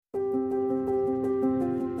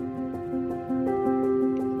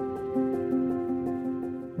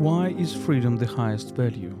Why is freedom the highest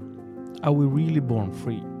value? Are we really born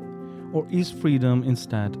free? Or is freedom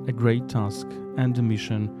instead a great task and a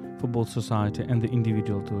mission for both society and the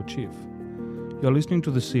individual to achieve? You are listening to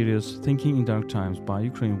the series Thinking in Dark Times by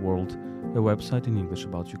Ukraine World, a website in English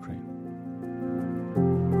about Ukraine.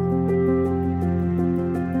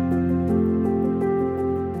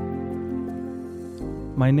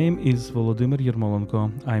 My name is Volodymyr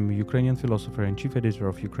Yermolenko. I'm a Ukrainian philosopher and chief editor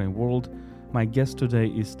of Ukraine World. My guest today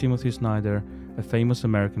is Timothy Snyder, a famous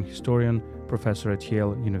American historian, professor at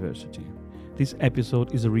Yale University. This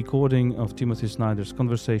episode is a recording of Timothy Snyder's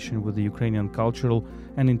conversation with the Ukrainian cultural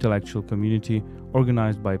and intellectual community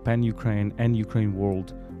organized by PEN Ukraine and Ukraine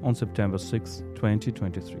World on September 6,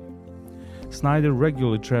 2023. Snyder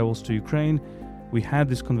regularly travels to Ukraine. We had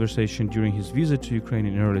this conversation during his visit to Ukraine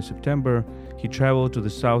in early September. He traveled to the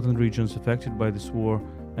southern regions affected by this war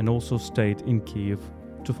and also stayed in Kyiv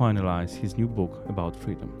to finalize his new book about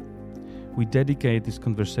freedom. We dedicate this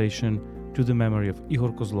conversation to the memory of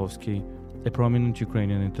Ihor Kozlovsky, a prominent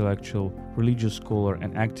Ukrainian intellectual, religious scholar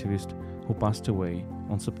and activist who passed away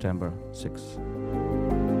on September 6.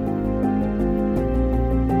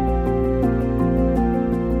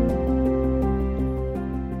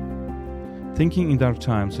 Thinking in Dark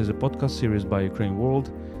Times is a podcast series by Ukraine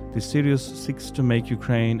World. This series seeks to make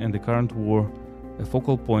Ukraine and the current war a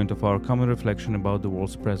focal point of our common reflection about the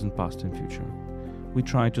world's present, past and future. We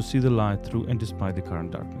try to see the light through and despite the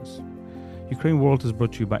current darkness. Ukraine World is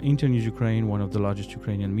brought to you by Internews Ukraine, one of the largest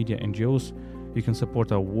Ukrainian media NGOs. You can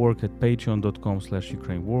support our work at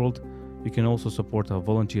patreon.com/UkraineWorld. You can also support our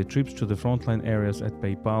volunteer trips to the frontline areas at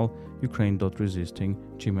PayPal,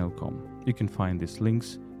 ukraine.resisting@gmail.com. You can find these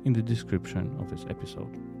links in the description of this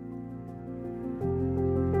episode.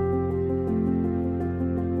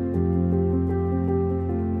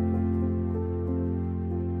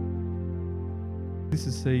 This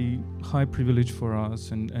is a high privilege for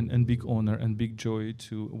us and big honor and big joy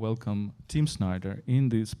to welcome Tim Snyder in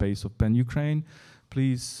the space of PEN Ukraine.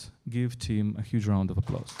 Please give Tim a huge round of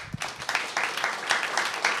applause.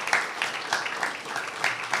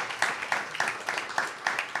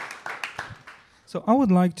 So I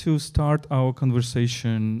would like to start our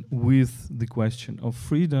conversation with the question of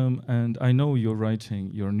freedom, and I know you're writing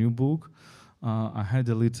your new book. I had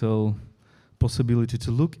a little possibility to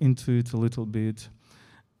look into it a little bit.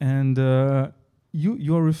 And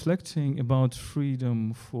you are reflecting about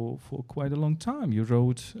freedom for quite a long time. You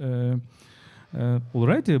wrote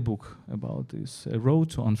already a book about this, A Road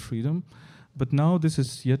to Unfreedom, but now this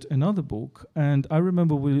is yet another book. And I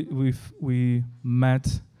remember we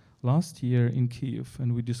met last year in Kyiv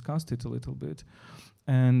and we discussed it a little bit.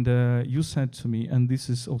 And you said to me, and this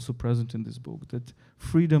is also present in this book, that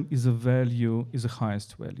freedom is a value, is a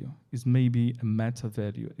highest value, is maybe a meta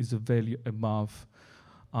value, is a value above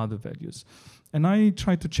other values. And I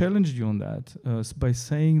try to challenge you on that by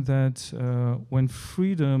saying that when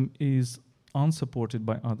freedom is unsupported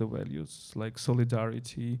by other values like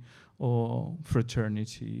solidarity or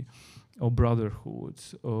fraternity or brotherhood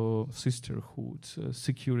or sisterhood,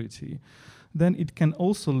 security, then it can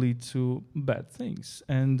also lead to bad things.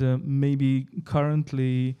 And maybe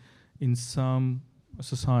currently in some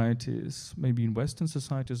societies, maybe in Western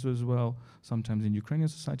societies as well, sometimes in Ukrainian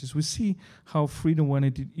societies, we see how freedom, when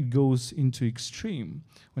it goes into extreme,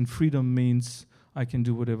 when freedom means I can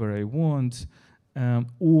do whatever I want,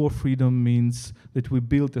 or freedom means that we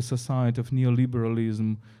build a society of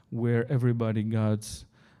neoliberalism where everybody got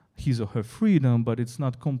his or her freedom, but it's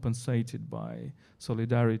not compensated by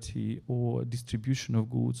solidarity or distribution of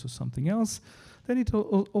goods or something else, then it's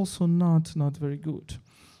also not very good.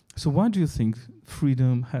 So why do you think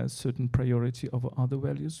freedom has certain priority over other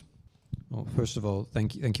values? Well, first of all,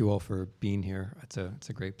 thank you all for being here. It's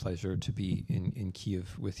a great pleasure to be in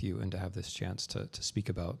Kyiv with you and to have this chance to speak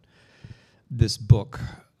about this book.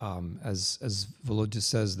 As Volodya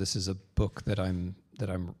says, this is a book that I'm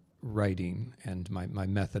writing, and my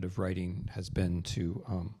method of writing has been to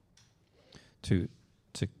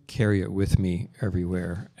carry it with me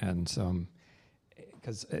everywhere. And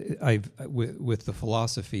because with the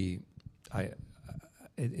philosophy,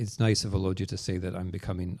 it's nice of Volodya to say that I'm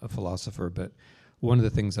becoming a philosopher, but one of the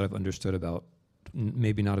things that I've understood about,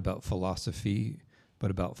 maybe not about philosophy, but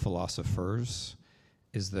about philosophers,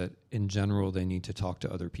 is that in general they need to talk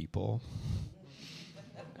to other people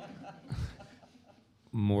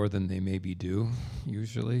more than they maybe do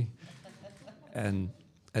usually, and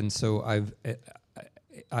so I've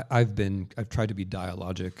tried to be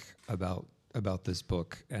dialogic about this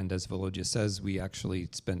book, and as Volodya says, we actually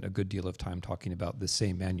spent a good deal of time talking about the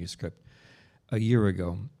same manuscript a year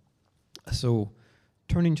ago. So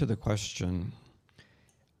turning to the question,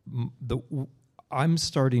 I'm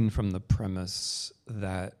starting from the premise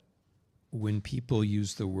that when people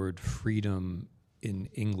use the word freedom in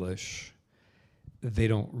English, they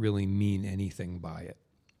don't really mean anything by it.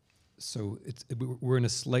 So we're in a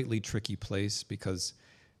slightly tricky place because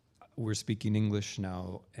we're speaking English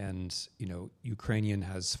now, and Ukrainian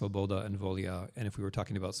has svoboda and volia, and if we were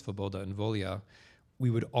talking about svoboda and volia, we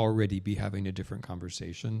would already be having a different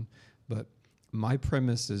conversation. But my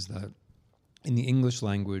premise is that in the English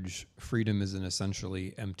language, freedom is an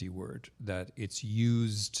essentially empty word, that it's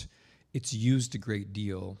used a great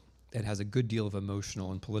deal. It has a good deal of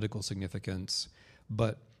emotional and political significance,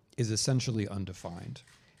 but is essentially undefined.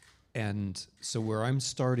 And so where I'm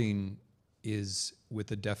starting is with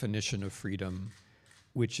the definition of freedom,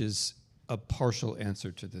 which is a partial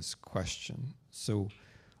answer to this question. So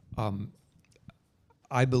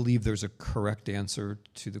I believe there's a correct answer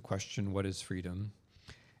to the question, what is freedom?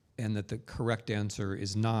 And that the correct answer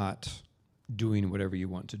is not doing whatever you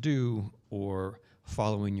want to do or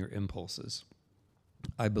following your impulses.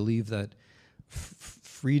 I believe that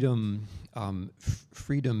freedom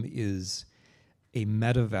is a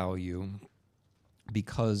meta value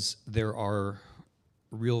because there are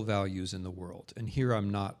real values in the world. And here I'm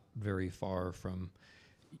not very far from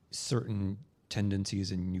certain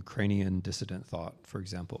tendencies in Ukrainian dissident thought, for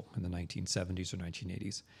example, in the 1970s or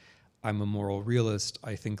 1980s. I'm a moral realist.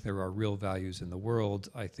 I think there are real values in the world.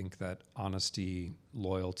 I think that honesty,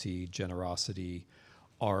 loyalty, generosity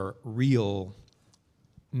are real,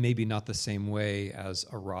 maybe not the same way as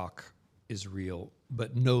a rock is real,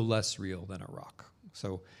 but no less real than a rock.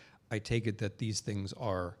 So I take it that these things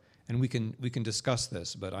are, and we can discuss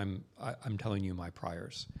this, but I'm telling you my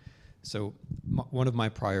priors. So one of my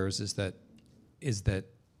priors is that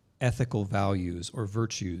ethical values or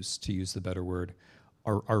virtues, to use the better word,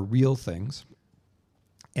 are real things,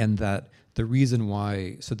 and that the reason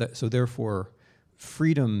why, so therefore,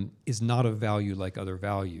 freedom is not a value like other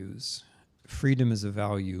values. Freedom is a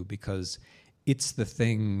value because it's the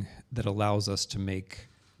thing that allows us to make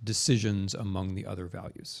decisions among the other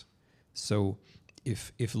values. So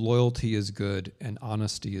if loyalty is good and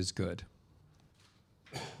honesty is good,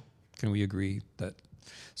 can we agree that?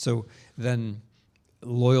 So then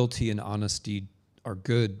loyalty and honesty are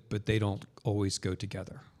good, but they don't always go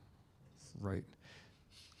together, right?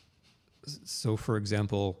 So for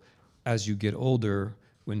example, as you get older,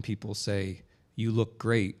 when people say, you look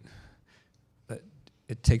great,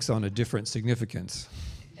 it takes on a different significance.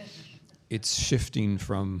 It's shifting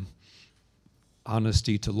from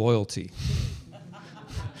honesty to loyalty.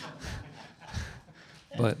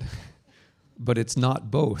 But it's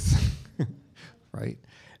not both, right?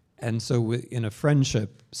 And so in a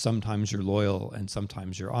friendship, sometimes you're loyal and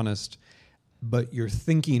sometimes you're honest, but you're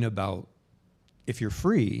thinking about, if you're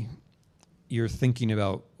free, you're thinking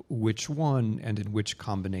about which one and in which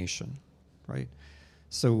combination, right?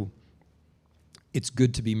 So it's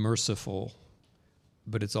good to be merciful,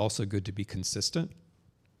 but it's also good to be consistent.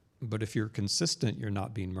 But if you're consistent, you're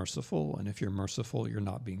not being merciful, and if you're merciful, you're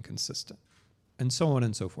not being consistent, and so on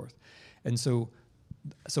and so forth. And so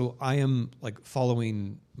I am like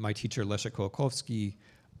following my teacher, Leszek Kołakowski.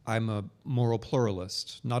 I'm a moral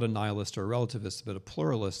pluralist, not a nihilist or a relativist, but a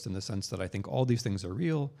pluralist in the sense that I think all these things are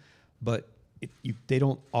real, but they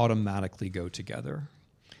don't automatically go together.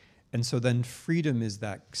 And so then freedom is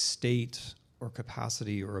that state or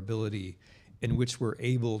capacity or ability in which we're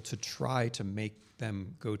able to try to make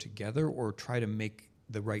them go together or try to make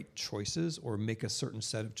the right choices or make a certain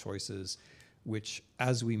set of choices which,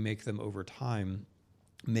 as we make them over time,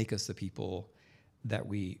 make us the people that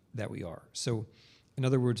we are. So in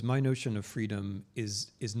other words, my notion of freedom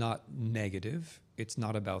is not negative. It's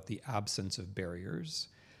not about the absence of barriers.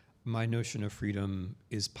 My notion of freedom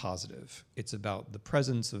is positive. It's about the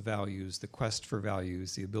presence of values, the quest for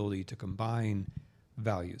values, the ability to combine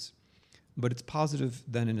values. But it's positive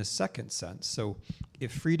then in a second sense. So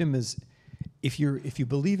if freedom is, if you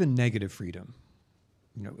believe in negative freedom,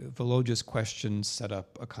 Volodya's questions set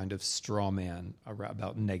up a kind of straw man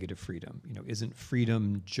about negative freedom. Isn't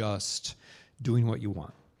freedom just doing what you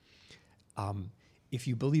want? If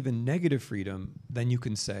you believe in negative freedom, then you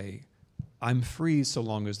can say, I'm free so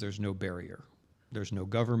long as there's no barrier. There's no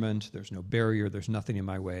government, there's no barrier, there's nothing in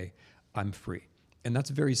my way, I'm free. And that's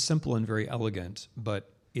very simple and very elegant, but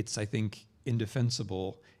it's, I think,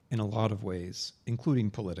 indefensible in a lot of ways, including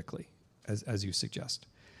politically, as you suggest.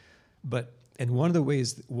 And one of the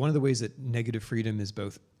ways that negative freedom is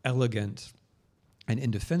both elegant and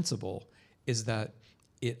indefensible is that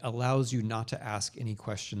it allows you not to ask any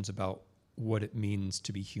questions about what it means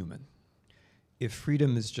to be human. If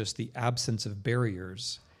freedom is just the absence of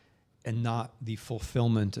barriers, and not the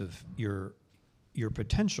fulfillment of your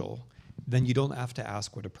potential, then you don't have to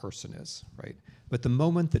ask what a person is, right? But the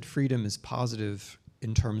moment that freedom is positive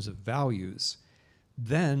in terms of values,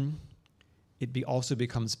 then it also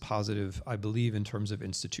becomes positive, I believe, in terms of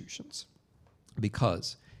institutions.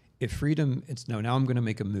 Because if freedom, now I'm going to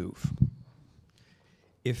make a move.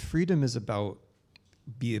 If freedom is about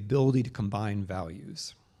the ability to combine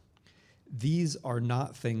values, these are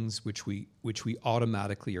not things which we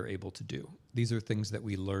automatically are able to do. These are things that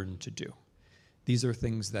we learn to do. These are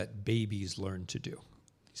things that babies learn to do,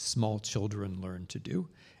 small children learn to do,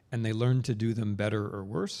 and they learn to do them better or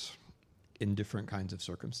worse in different kinds of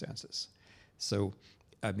circumstances. So,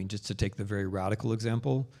 I mean, just to take the very radical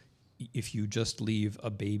example, if you just leave a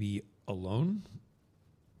baby alone,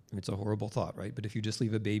 it's a horrible thought, right? But if you just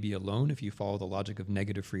leave a baby alone, if you follow the logic of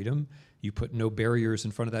negative freedom, you put no barriers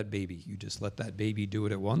in front of that baby. You just let that baby do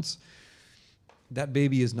it at once. That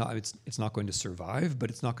baby is not, it's not going to survive, but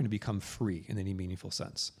it's not going to become free in any meaningful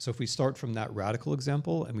sense. So if we start from that radical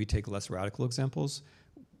example and we take less radical examples,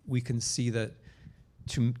 we can see that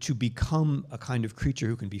to become a kind of creature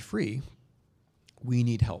who can be free, we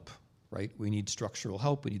need help, right? We need structural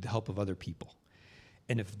help. We need the help of other people.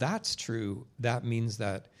 And if that's true, that means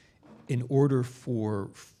that in order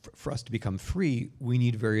for us to become free, we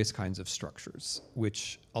need various kinds of structures,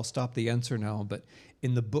 which I'll stop the answer now, but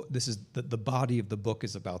in the book, this is the body of the book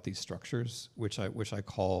is about these structures, which I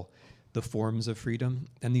call the forms of freedom.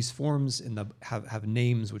 And these forms have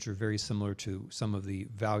names which are very similar to some of the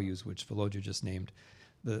values which Volodya just named.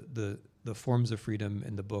 The forms of freedom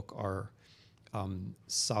in the book are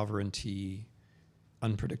sovereignty,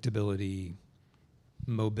 unpredictability,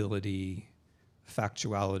 mobility,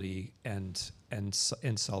 factuality, and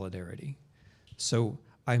solidarity. So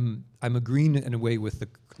I'm agreeing in a way with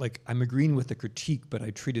I'm agreeing with the critique, but I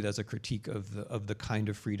treat it as a critique of the kind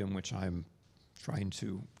of freedom which I'm trying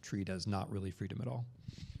to treat as not really freedom at all.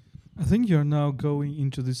 I think you're now going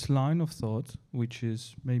into this line of thought, which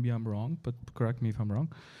is, maybe I'm wrong, but correct me if I'm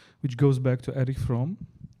wrong, which goes back to Erich Fromm,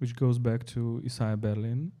 which goes back to Isaiah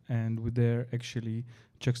Berlin, and with their actually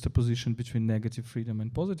juxtaposition between negative freedom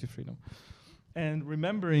and positive freedom. And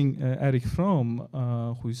remembering Erich Fromm,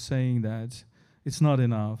 who is saying that it's not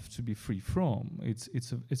enough to be free from,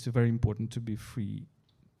 it's very important to be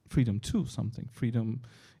freedom to something, freedom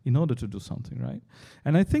in order to do something, right?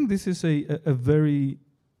 And I think this is a very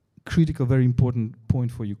critical, very important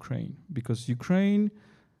point for Ukraine, because Ukraine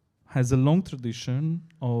has a long tradition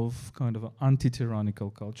of kind of an anti-tyrannical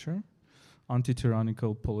culture,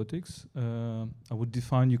 anti-tyrannical politics. I would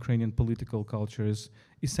define Ukrainian political culture as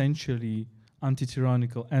essentially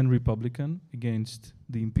anti-tyrannical and republican against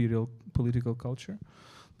the imperial political culture.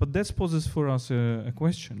 But that poses for us a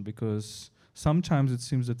question, because sometimes it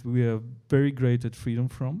seems that we are very great at freedom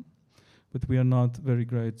from, but we are not very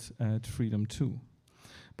great at freedom to.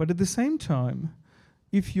 But at the same time,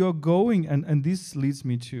 if you're going, and this leads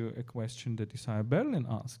me to a question that Isaiah Berlin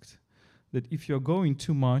asked, that if you're going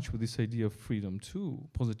too much with this idea of freedom too,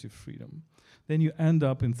 positive freedom, then you end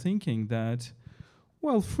up in thinking that,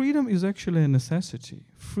 well, freedom is actually a necessity.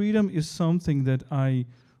 Freedom is something that I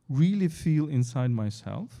really feel inside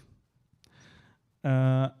myself.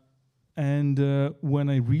 And when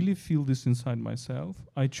I really feel this inside myself,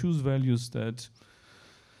 I choose values that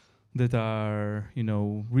are,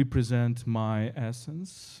 represent my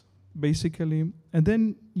essence, basically. And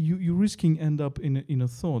then you risking end up in a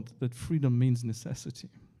thought that freedom means necessity,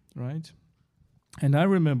 right? And I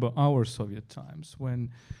remember our Soviet times when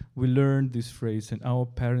we learned this phrase and our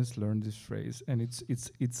parents learned this phrase, and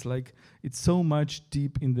it's like it's so much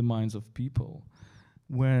deep in the minds of people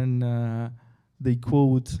when they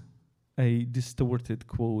quote a distorted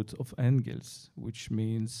quote of Engels, which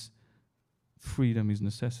means freedom is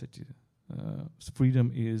necessity.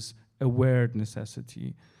 Freedom is aware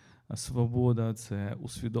necessity. Свобода – це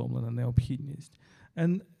усвідомлена необхідність.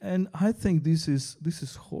 And I think this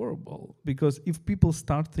is horrible, because if people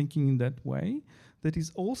start thinking in that way, that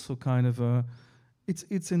is also kind of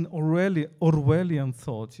it's an Orwellian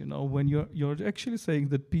thought, when you're actually saying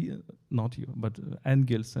that not you, but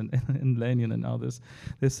Engels and Lenin and others,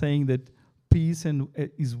 they're saying that peace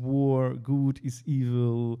is war, good is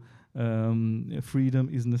evil, freedom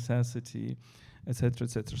is necessity, etc.,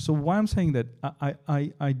 etc. So why I'm saying that,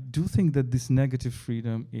 I do think that this negative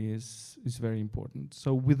freedom is very important.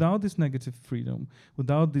 So without this negative freedom,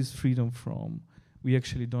 without this freedom from, we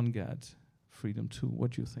actually don't get freedom to.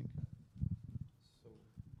 What do you think?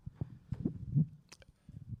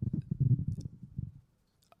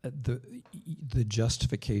 The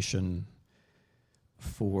justification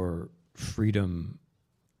for freedom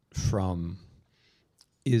from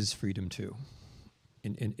is freedom too,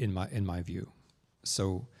 in my view.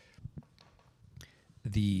 So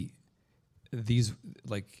these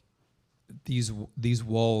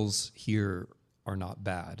walls here are not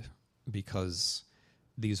bad, because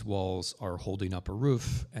these walls are holding up a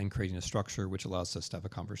roof and creating a structure which allows us to have a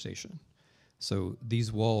conversation. So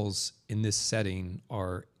these walls in this setting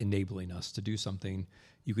are enabling us to do something.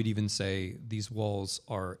 You could even say these walls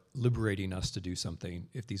are liberating us to do something.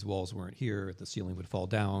 If these walls weren't here, the ceiling would fall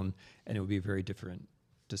down, and it would be a very different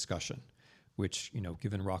discussion, which,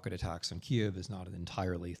 given rocket attacks on Kyiv, is not an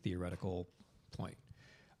entirely theoretical point.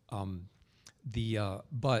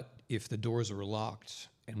 But if the doors were locked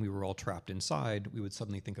and we were all trapped inside, we would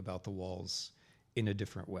suddenly think about the walls in a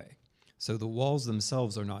different way. So the walls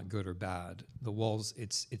themselves are not good or bad. The walls,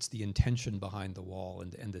 it's the intention behind the wall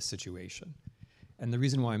and the situation. And the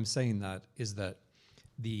reason why I'm saying that is that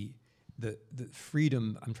the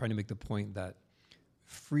freedom, I'm trying to make the point that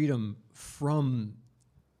freedom from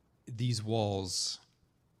these walls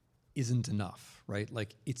isn't enough, right?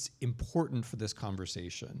 Like, it's important for this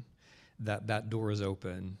conversation that door is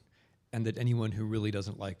open, and that anyone who really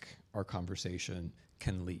doesn't like our conversation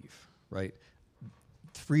can leave, right?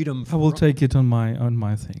 Freedom. I will take it on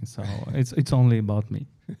my thing. So it's only about me.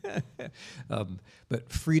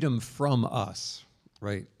 But freedom from us,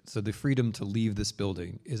 right? So the freedom to leave this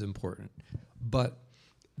building is important, but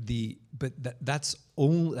that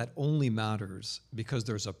only matters because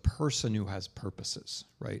there's a person who has purposes,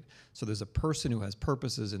 right? So there's a person who has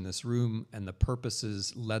purposes in this room, and the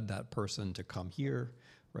purposes led that person to come here,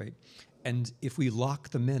 right? And if we lock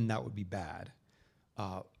them in, that would be bad,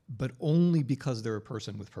 but only because they're a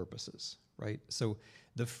person with purposes, right? So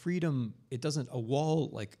the freedom, it doesn't, a wall,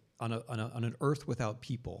 like on an earth without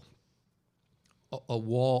people,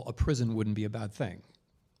 a prison wouldn't be a bad thing,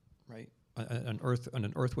 right? On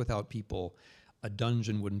an earth without people, a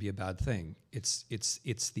dungeon wouldn't be a bad thing. It's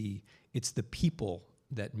the people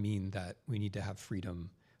that mean that we need to have freedom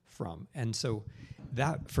from. And so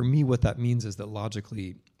that, for me, what that means is that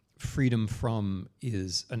logically, freedom from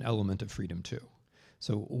is an element of freedom too.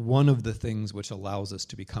 So one of the things which allows us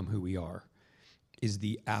to become who we are is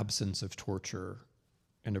the absence of torture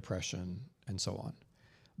and oppression and so on.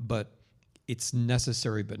 But it's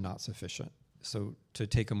necessary but not sufficient. So to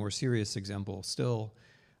take a more serious example still,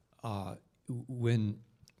 when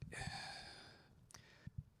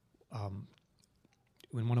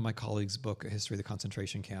one of my colleagues' book, A History of the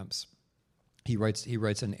Concentration Camps, he writes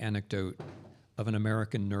an anecdote of an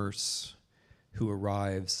American nurse who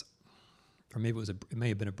arrives, or maybe it may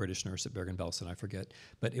have been a British nurse at Bergen-Belsen, I forget,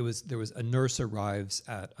 but there was a nurse arrives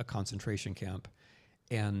at a concentration camp,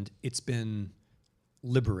 and it's been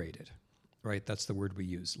liberated, right? That's the word we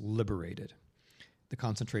use, liberated. The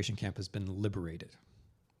concentration camp has been liberated.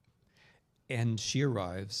 And she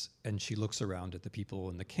arrives and she looks around at the people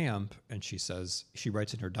in the camp, and she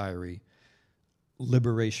writes in her diary,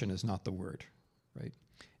 liberation is not the word, right?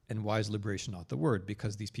 And why is liberation not the word?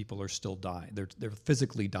 Because these people are still dying. They're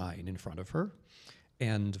physically dying in front of her.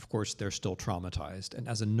 And of course, they're still traumatized. And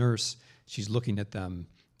as a nurse, she's looking at them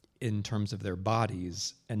in terms of their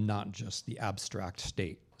bodies and not just the abstract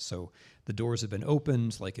state. So the doors have been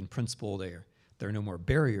opened, like in principle, there are no more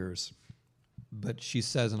barriers. But she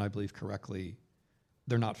says, and I believe correctly,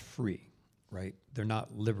 they're not free, right? They're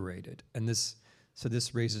not liberated. And this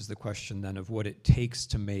raises the question then of what it takes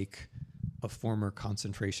to make a former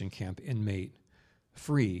concentration camp inmate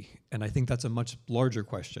free. And I think that's a much larger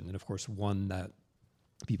question, and of course one that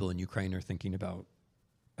people in Ukraine are thinking about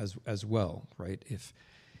as well, right?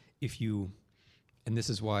 If you, and this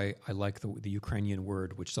is why I like the Ukrainian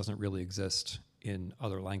word, which doesn't really exist in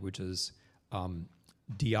other languages,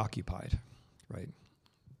 deoccupied, right?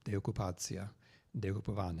 Deokupacja,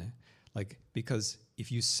 deokupowane. Like, because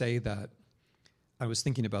if you say that, I was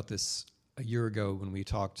thinking about this a year ago when we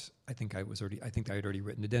talked. I think I had already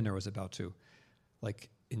written it in, or was about to, like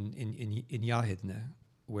in Yahidne,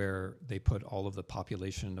 where they put all of the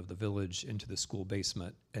population of the village into the school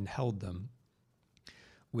basement and held them.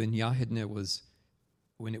 When Yahidne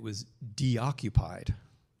when it was deoccupied,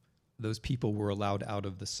 those people were allowed out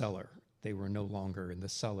of the cellar. They were no longer in the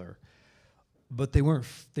cellar, but they weren't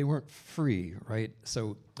free, right?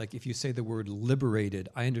 So, like, if you say the word liberated,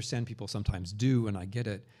 I understand people sometimes do, and I get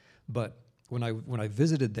it. But when I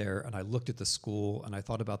visited there and I looked at the school and I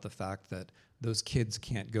thought about the fact that those kids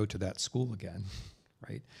can't go to that school again,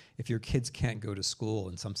 right? If your kids can't go to school,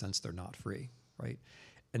 in some sense, they're not free, right?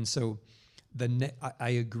 And so I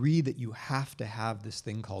agree that you have to have this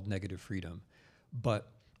thing called negative freedom,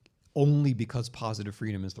 but only because positive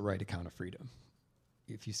freedom is the right account of freedom.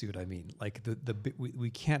 if you see what I mean. Like we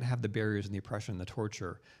can't have the barriers and the oppression and the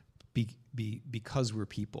torture because we're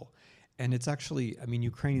people. And it's actually, I mean,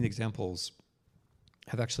 Ukrainian examples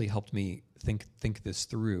have actually helped me think this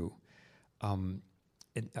through.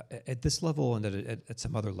 At this level and at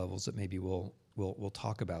some other levels that maybe we'll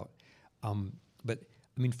talk about. But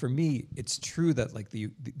I mean, for me, it's true that like the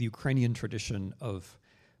Ukrainian tradition of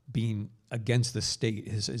being against the state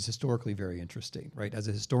is historically very interesting, right? As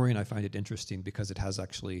a historian, I find it interesting because it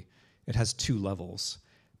has two levels.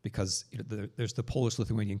 Because there's the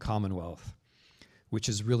Polish-Lithuanian Commonwealth, which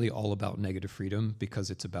is really all about negative freedom because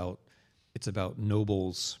it's about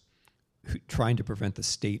nobles trying to prevent the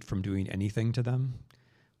state from doing anything to them.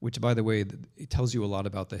 Which, by the way, it tells you a lot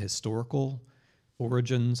about the historical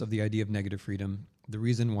origins of the idea of negative freedom. The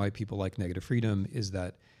reason why people like negative freedom is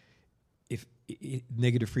that if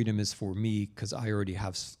negative freedom is for me because I already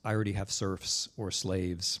have serfs or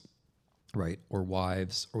slaves, right, or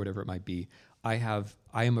wives or whatever it might be. I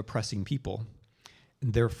am oppressing people,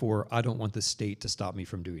 and therefore I don't want the state to stop me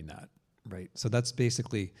from doing that, right? So that's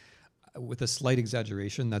basically, with a slight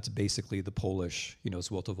exaggeration, that's basically the Polish,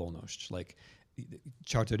 Złota Wolność. Like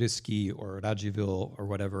Czartoryski or Radziwiłł or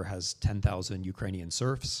whatever has 10,000 Ukrainian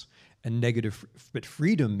serfs, and but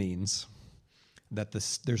freedom means that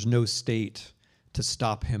there's no state to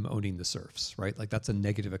stop him owning the serfs, right? Like that's a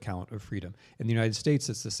negative account of freedom. In the United States,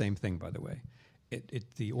 it's the same thing, by the way.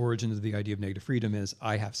 The origin of the idea of negative freedom is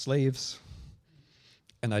I have slaves,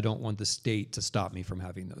 and I don't want the state to stop me from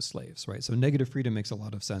having those slaves, right? So negative freedom makes a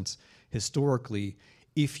lot of sense historically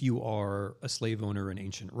if you are a slave owner in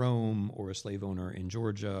ancient Rome or a slave owner in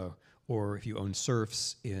Georgia, or if you own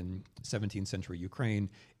serfs in 17th century Ukraine.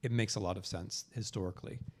 It makes a lot of sense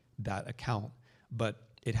historically, that account. But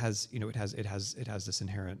it has this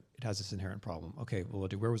inherent problem. Okay, well,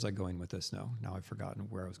 where was I going with this? Now I've forgotten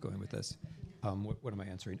where I was going with this. What am I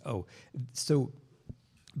answering? So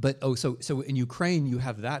in Ukraine you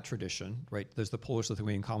have that tradition, right? There's the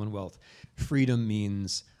Polish-Lithuanian Commonwealth. Freedom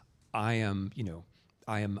means I'm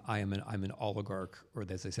an oligarch, or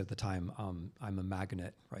as they said at the time, I'm a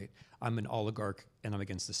magnate, right? I'm an oligarch and I'm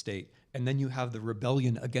against the state. And then you have the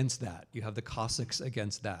rebellion against that. You have the Cossacks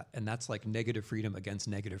against that. And that's like negative freedom against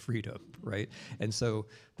negative freedom, right? And so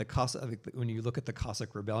when you look at the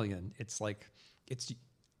Cossack rebellion,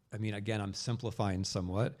 again, I'm simplifying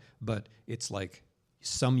somewhat, but it's like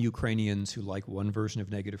some Ukrainians who like one version of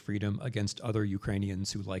negative freedom against other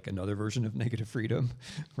Ukrainians who like another version of negative freedom,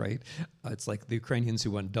 right? It's like the Ukrainians who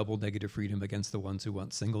want double negative freedom against the ones who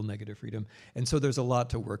want single negative freedom. And so there's a lot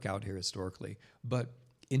to work out here historically. But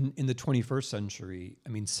in the 21st century, I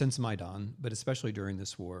mean, since Maidan, but especially during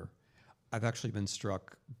this war, I've actually been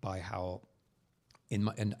struck by how, and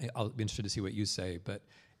I'll be interested to see what you say, but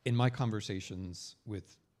in my conversations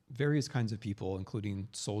with various kinds of people, including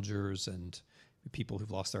soldiers and people who've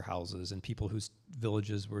lost their houses and people whose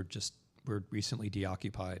villages were recently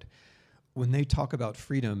deoccupied. When they talk about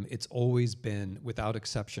freedom, it's always been, without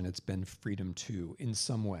exception, it's been freedom too, in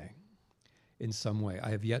some way. In some way. I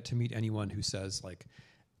have yet to meet anyone who says, like,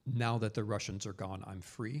 now that the Russians are gone, I'm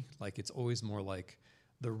free. Like, it's always more like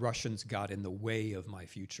the Russians got in the way of my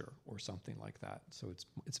future or something like that. So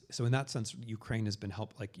so in that sense, Ukraine has been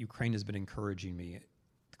Ukraine has been encouraging me,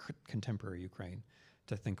 contemporary Ukraine,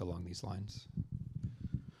 to think along these lines.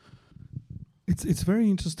 It's very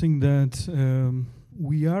interesting that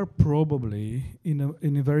we are probably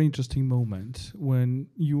in a very interesting moment when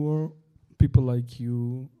people like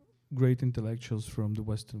you, great intellectuals from the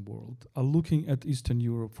Western world, are looking at Eastern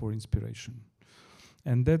Europe for inspiration.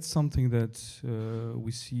 And that's something that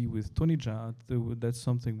we see with Tony Judd, that's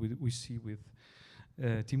something we see with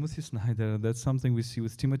Timothy Snyder, that's something we see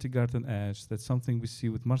with Timothy Garton Ash, that's something we see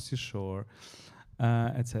with Marcia Shore,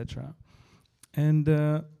 etc. And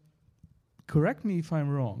correct me if I'm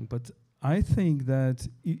wrong, but I think that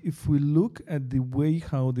if we look at the way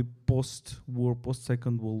how the post-war,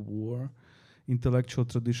 post-Second World War intellectual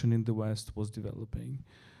tradition in the West was developing,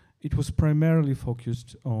 it was primarily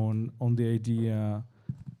focused on the idea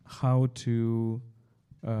how to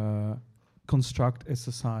construct a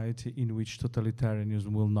society in which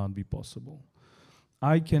totalitarianism will not be possible.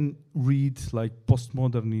 I can read like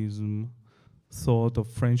postmodernism thought of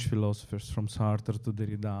French philosophers from Sartre to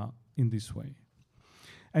Derrida in this way.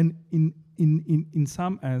 And in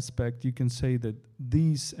some aspect, you can say that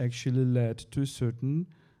this actually led to a certain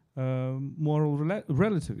moral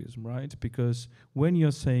relativism, right? Because when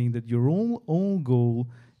you're saying that your own goal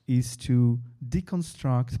is to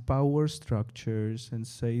deconstruct power structures and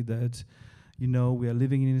say that, we are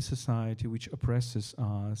living in a society which oppresses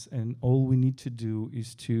us, and all we need to do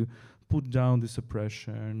is to put down this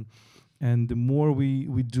oppression, And the more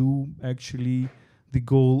we do, actually, the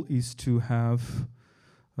goal is to have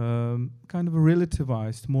kind of a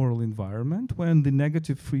relativized moral environment when the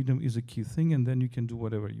negative freedom is a key thing, and then you can do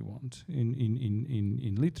whatever you want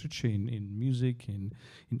in literature, in music, in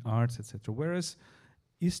arts, etc. Whereas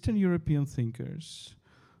Eastern European thinkers,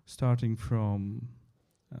 starting from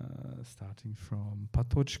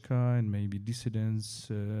Patočka and maybe dissidents,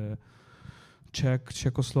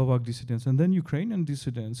 Czechoslovak dissidents, and then Ukrainian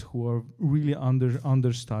dissidents who are really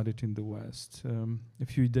understudied in the West. A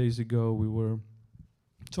few days ago, we were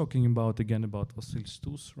talking about Vasil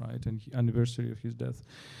Stus, right, and the anniversary of his death.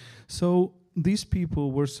 So these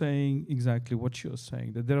people were saying exactly what you're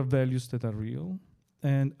saying, that there are values that are real,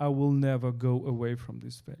 and I will never go away from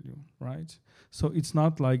this value, right? So it's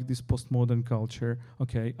not like this postmodern culture,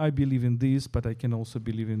 okay, I believe in this, but I can also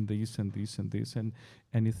believe in this and this and this, and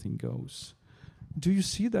anything goes. Do you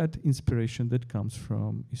see that inspiration that comes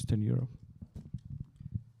from Eastern Europe?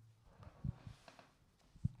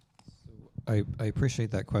 I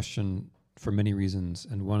appreciate that question for many reasons,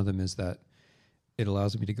 and one of them is that it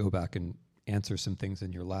allows me to go back and answer some things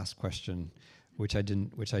in your last question, which I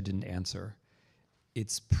didn't answer.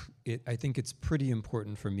 I think it's pretty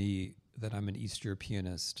important for me that I'm an East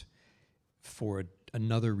Europeanist for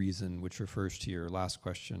another reason, which refers to your last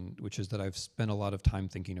question, which is that I've spent a lot of time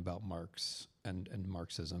thinking about Marx and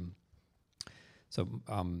Marxism. So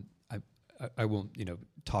I won't,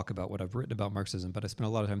 talk about what I've written about Marxism, but I spent a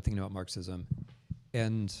lot of time thinking about Marxism,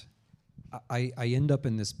 and I end up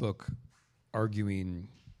in this book arguing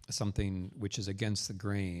something which is against the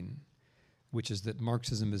grain, which is that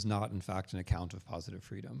Marxism is not, in fact, an account of positive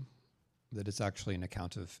freedom, that it's actually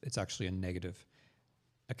a negative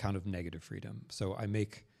account of negative freedom. So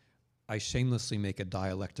I shamelessly make a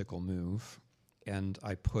dialectical move, and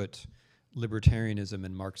I put libertarianism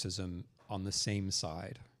and Marxism on the same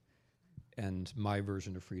side, and my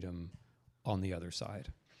version of freedom on the other side.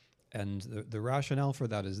 And the rationale for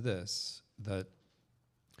that is this, that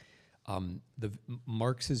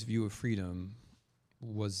Marx's view of freedom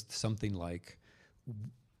was something like,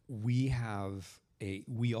 we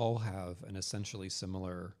all have an essentially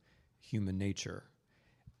similar human nature.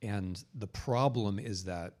 And the problem is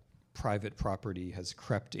that private property has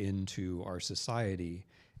crept into our society,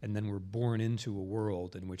 and then we're born into a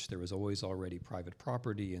world in which there was always already private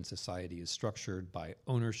property, and society is structured by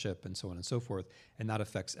ownership and so on and so forth, and that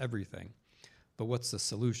affects everything. But what's the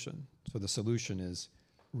solution? So the solution is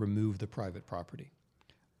remove the private property.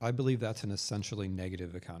 I believe that's an essentially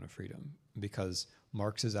negative account of freedom, because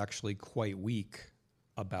Marx is actually quite weak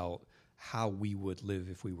about how we would live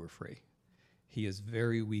if we were free. He is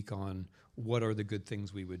very weak on what are the good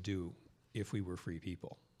things we would do if we were free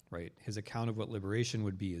people, right? His account of what liberation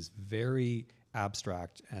would be is very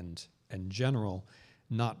abstract and general,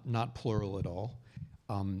 not plural at all.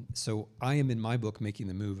 So I am in my book making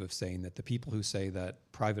the move of saying that the people who say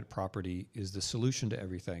that private property is the solution to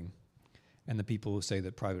everything, and the people who say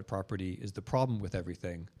that private property is the problem with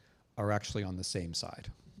everything, are actually on the same side,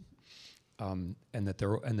 and that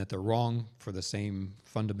they're wrong for the same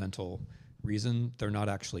fundamental reason. They're not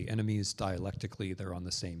actually enemies. Dialectically, they're on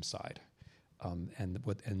the same side, and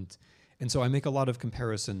so I make a lot of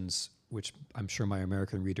comparisons, which I'm sure my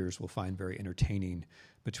American readers will find very entertaining,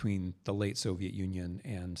 between the late Soviet Union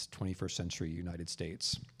and 21st century United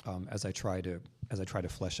States, as I try to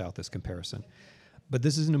flesh out this comparison. But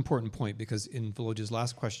this is an important point, because in Volodya's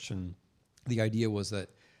last question, the idea was that,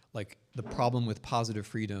 like, the problem with positive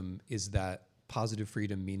freedom is that positive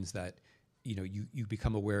freedom means that you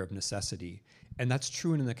become aware of necessity. And that's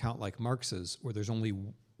true in an account like Marx's, where there's only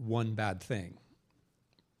one bad thing,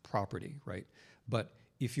 property, right? But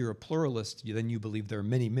if you're a pluralist, then you believe there are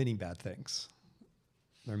many, many bad things.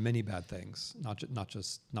 There are many bad things,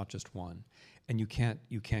 not just one. And you can't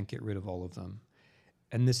get rid of all of them.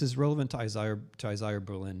 And this is relevant to Isaiah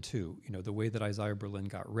Berlin too. The way that Isaiah Berlin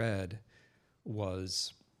got read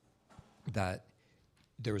was that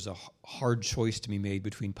there was a hard choice to be made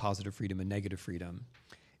between positive freedom and negative freedom.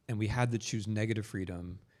 And we had to choose negative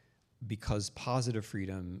freedom because positive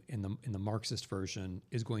freedom in the Marxist version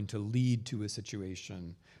is going to lead to a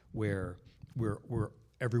situation where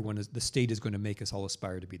the state is going to make us all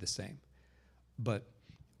aspire to be the same. But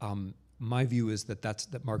my view is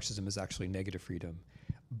that Marxism is actually negative freedom.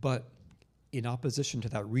 But in opposition to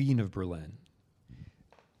that reading of Berlin,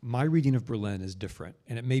 my reading of Berlin is different,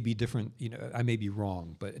 and it may be different. I may be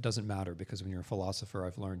wrong, but it doesn't matter, because when you're a philosopher,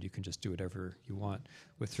 I've learned you can just do whatever you want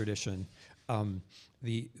with tradition.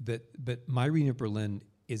 But my reading of Berlin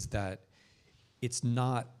is that it's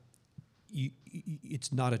not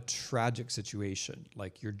a tragic situation.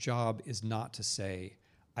 Like, your job is not to say,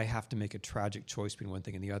 I have to make a tragic choice between one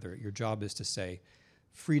thing and the other. Your job is to say,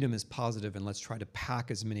 freedom is positive, and let's try to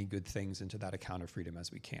pack as many good things into that account of freedom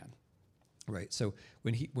as we can. Right. So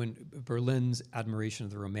when Berlin's admiration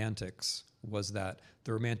of the Romantics was that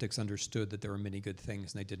the Romantics understood that there were many good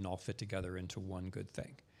things and they didn't all fit together into one good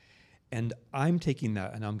thing. And I'm taking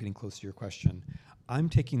that, and I'm getting close to your question, I'm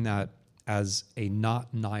taking that as a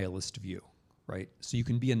not nihilist view, right? So you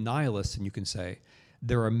can be a nihilist and you can say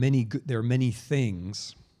there are many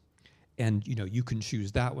things, and you can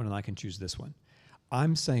choose that one and I can choose this one.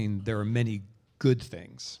 I'm saying there are many good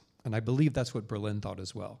things. And I believe that's what Berlin thought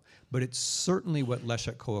as well. But it's certainly what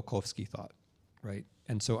Leszek Kołakowski thought, right?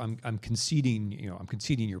 And so I'm conceding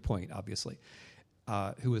your point, obviously,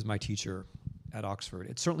 who was my teacher at Oxford.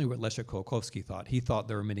 It's certainly what Leszek Kołakowski thought. He thought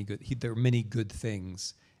there were many good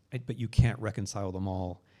things, but you can't reconcile them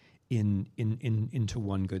all into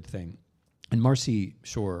one good thing. And Marcy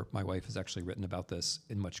Shore, my wife, has actually written about this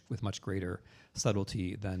with much greater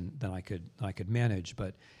subtlety than I could manage.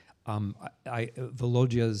 But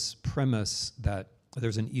Volodya's premise that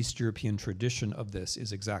there's an East European tradition of this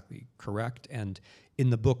is exactly correct, and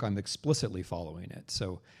in the book I'm explicitly following it.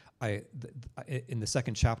 So in the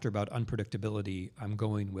second chapter about unpredictability, I'm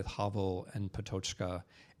going with Havel and Patočka,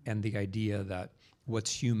 and the idea that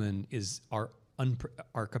what's human is our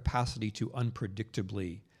capacity to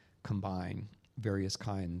unpredictably combine various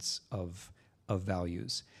kinds of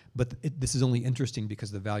values. But this is only interesting because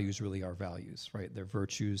the values really are values, right? They're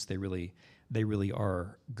virtues. They really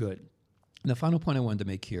are good. And the final point I wanted to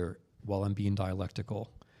make here, while I'm being dialectical,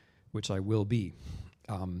 which I will be,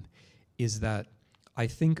 is that I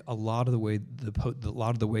think a lot of the way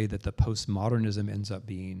that the postmodernism ends up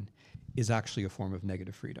being is actually a form of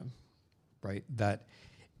negative freedom, right? That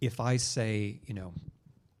if I say,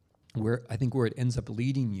 where it ends up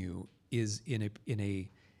leading you is in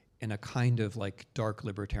a kind of like dark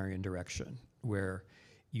libertarian direction, where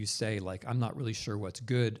you say, like, I'm not really sure what's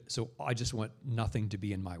good, so I just want nothing to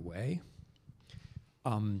be in my way.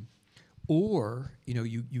 Or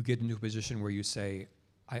you get into a position where you say,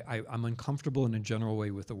 I'm uncomfortable in a general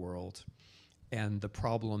way with the world, and the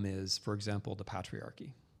problem is, for example, the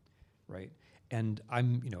patriarchy, right? And I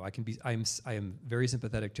am very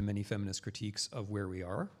sympathetic to many feminist critiques of where we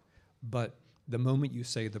are, but the moment you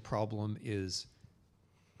say the problem is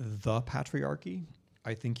the patriarchy,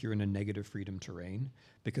 I think you're in a negative freedom terrain,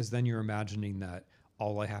 because then you're imagining that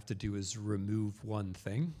all I have to do is remove one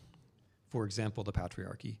thing, for example, the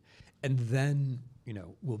patriarchy, and then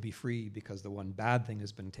we'll be free because the one bad thing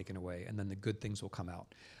has been taken away, and then the good things will come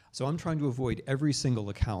out. So I'm trying to avoid every single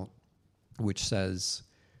account which says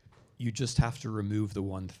you just have to remove the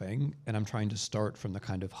one thing, and I'm trying to start from the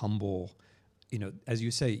kind of humble, as you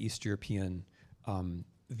say, East European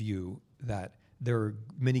view that there are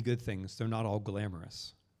many good things. They're not all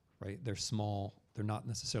glamorous, right? They're small. They're not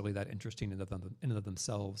necessarily that interesting in and of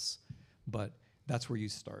themselves, but that's where you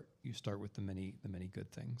start. You start with the many good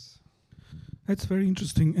things. That's very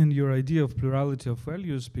interesting, and your idea of plurality of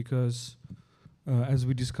values, because as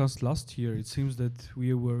we discussed last year, it seems that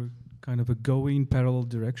we were kind of going parallel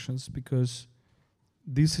directions, because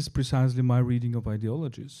this is precisely my reading of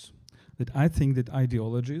ideologies. That I think that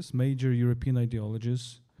ideologies, major European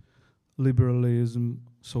ideologies, liberalism,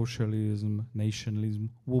 socialism,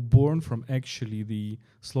 nationalism, were born from actually the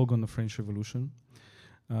slogan of French Revolution,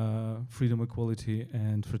 freedom, equality,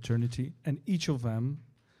 and fraternity, and each of them,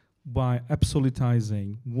 by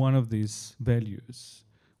absolutizing one of these values,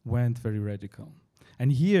 went very radical.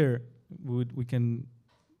 And here we can,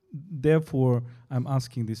 therefore, I'm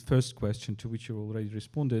asking this first question, to which you already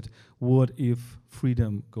responded: what if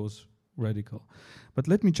freedom goes radical? But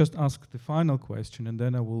let me just ask the final question, and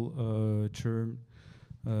then I will turn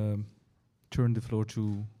the floor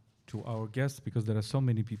to our guests, because there are so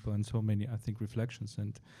many people and so many, I think, reflections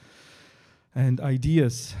and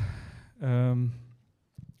ideas.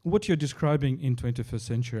 What you're describing in 21st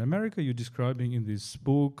century America, you're describing in this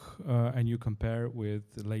book, and you compare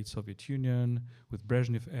with the late Soviet Union, with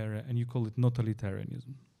Brezhnev era, and you call it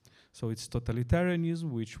totalitarianism. So it's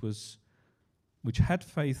totalitarianism which had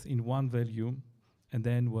faith in one value and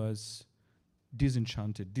then was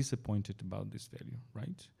disenchanted, disappointed about this value,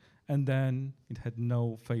 right? And then it had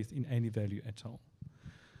no faith in any value at all.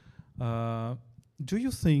 Do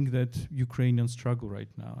you think that Ukrainians struggle right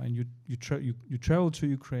now? And you travel to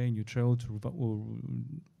Ukraine, you travel to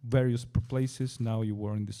various places. Now you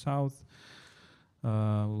were in the south.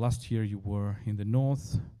 Last year you were in the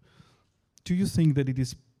north. Do you think that it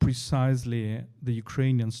is precisely the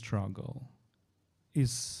Ukrainian struggle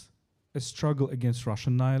is a struggle against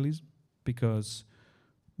Russian nihilism? Because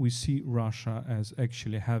we see Russia as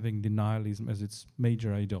actually having denialism as its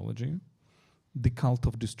major ideology, the cult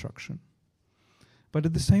of destruction. But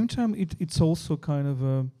at the same time, it's also kind of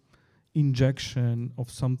a injection of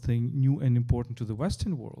something new and important to the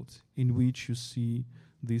Western world, in which you see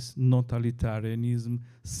this totalitarianism,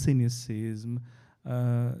 cynicism,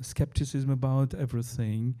 skepticism about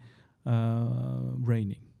everything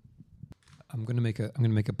reigning. I'm going to make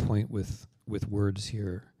a point with words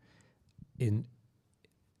here,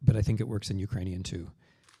 but I think it works in Ukrainian too.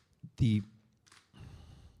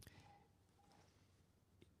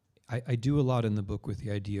 I do a lot in the book with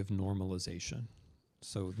the idea of normalization.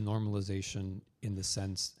 So normalization in the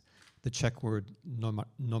sense, the Czech word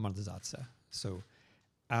normalizace. So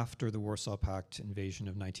after the Warsaw Pact invasion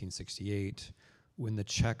of 1968, when the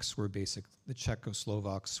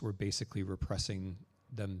Czechoslovaks were basically repressing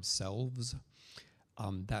themselves,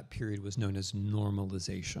 that period was known as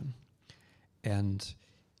normalization. And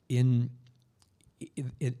the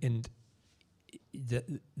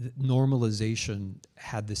normalization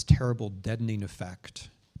had this terrible deadening effect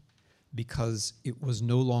because it was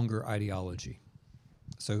no longer ideology.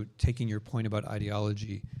 So taking your point about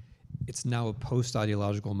ideology, it's now a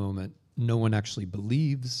post-ideological moment. No one actually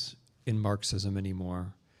believes in Marxism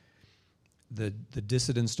anymore. The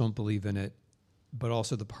dissidents don't believe in it, but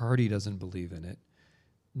also the party doesn't believe in it.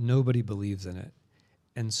 Nobody believes in it.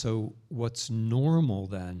 And so what's normal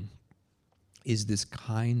then is this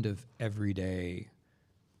kind of everyday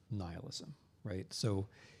nihilism, right? So,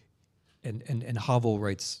 and Havel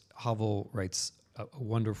writes a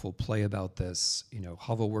wonderful play about this. You know,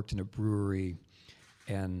 Havel worked in a brewery,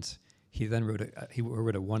 and he then wrote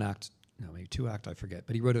a one-act, no, maybe two-act, I forget,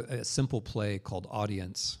 but he wrote a simple play called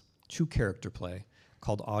Audience, two-character play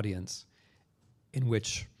called Audience, in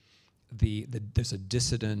which there's a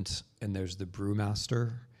dissident and there's the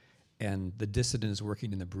brewmaster, and the dissident is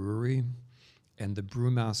working in the brewery, and the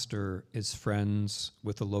brewmaster is friends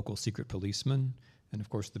with the local secret policeman, and of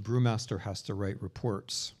course the brewmaster has to write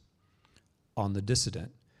reports on the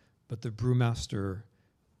dissident, but the brewmaster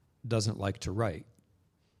doesn't like to write.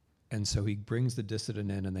 And so he brings the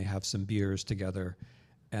dissident in and they have some beers together,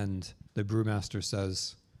 and the brewmaster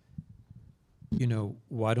says, you know,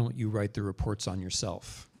 why don't you write the reports on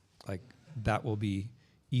yourself? Like, that will be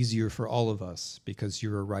easier for all of us because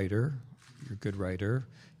you're a writer, you're a good writer,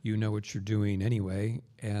 you know what you're doing anyway,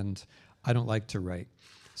 and I don't like to write.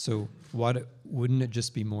 So wouldn't it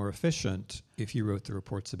just be more efficient if you wrote the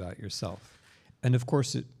reports about yourself? And of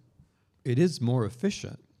course it is more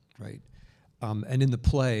efficient, right? And in the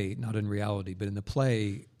play, not in reality, but in the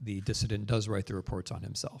play, the dissident does write the reports on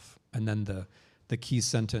himself. And then the key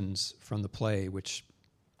sentence from the play, which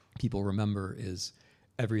people remember, is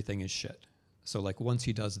everything is shit. So like once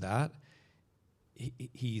he does that,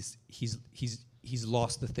 he's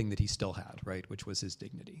lost the thing that he still had, right? Which was his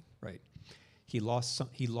dignity, right? He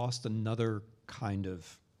lost another kind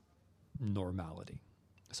of normality.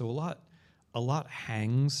 So a lot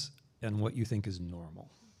hangs on what you think is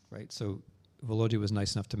normal, right? So Volodya was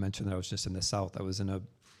nice enough to mention that I was just in the south. I was in a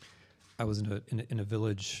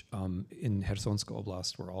village in Khersonska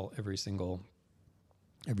Oblast where every single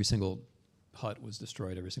hut was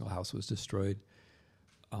destroyed, every single house was destroyed,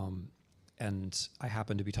 and I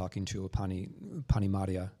happened to be talking to a Pani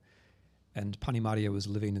Maria, and Pani Maria was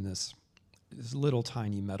living in this little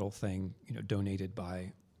tiny metal thing, you know, donated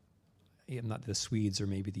by not the Swedes or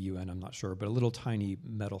maybe the UN, I'm not sure, but a little tiny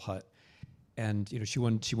metal hut. And you know, she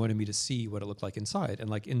wanted me to see what it looked like inside. And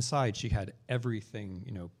like inside, she had everything,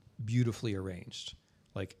 you know, beautifully arranged.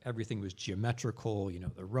 Like everything was geometrical, you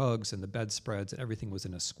know, the rugs and the bedspreads, and everything was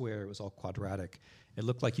in a square. It was all quadratic. It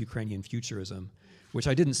looked like Ukrainian futurism, which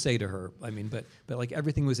I didn't say to her. I mean, but like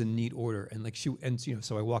everything was in neat order. And like you know,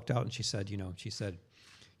 so I walked out and she said,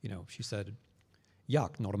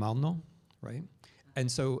 "Jak normalno," right?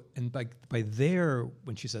 And so, and by there,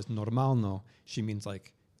 when she says normalno, she means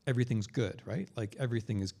like everything's good, right? Like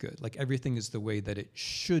everything is good. Like everything is the way that it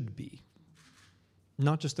should be.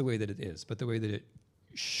 Not just the way that it is, but the way that it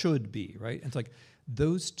should be, right? And it's like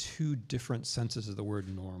those two different senses of the word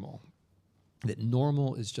normal. That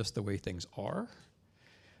normal is just the way things are,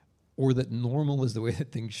 or that normal is the way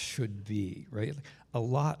that things should be, right? Like a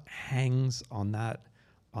lot hangs on that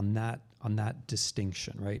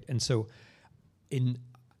distinction, right? And so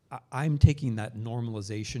I'm taking that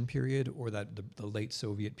normalization period, or that the late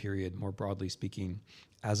Soviet period, more broadly speaking,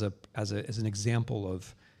 as an example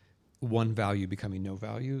of one value becoming no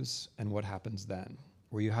values, and what happens then,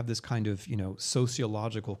 where you have this kind of, you know,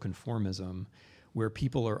 sociological conformism, where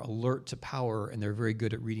people are alert to power and they're very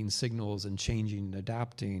good at reading signals and changing and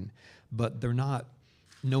adapting, but they're not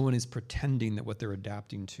no one is pretending that what they're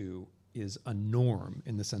adapting to is a norm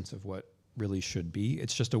in the sense of what really should be.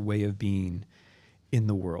 It's just a way of being in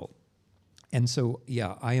the world. And so,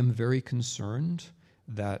 yeah, I am very concerned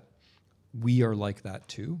that we are like that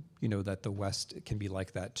too, that the West can be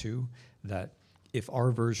like that too, that if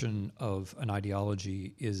our version of an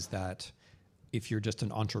ideology is that if you're just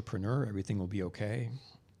an entrepreneur, everything will be okay,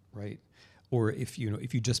 right? Or if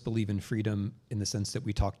you just believe in freedom in the sense that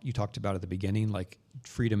you talked about at the beginning, like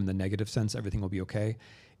freedom in the negative sense, everything will be okay.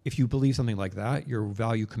 If you believe something like that, your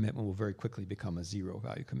value commitment will very quickly become a zero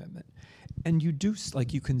value commitment. And you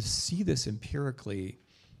can see this empirically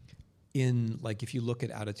in, like, if you look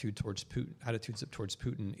at attitudes towards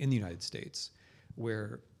Putin in the United States,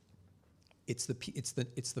 where it's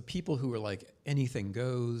the people who are like anything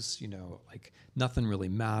goes, like nothing really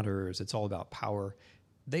matters. It's all about power.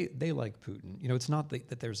 They like Putin. It's not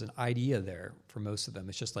that there's an idea there for most of them.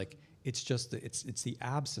 It's just like it's the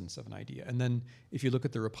absence of an idea. And then if you look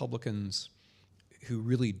at the Republicans who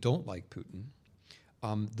really don't like Putin,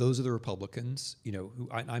 those are the Republicans, who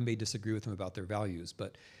I may disagree with them about their values,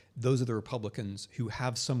 but those are the Republicans who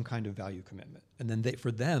have some kind of value commitment. And then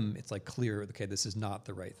for them, it's like clear, okay, this is not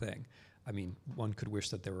the right thing. I mean, one could wish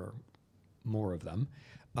that there were more of them.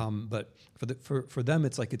 But for them,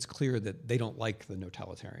 it's like it's clear that they don't like the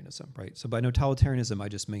totalitarianism, right? So by totalitarianism, I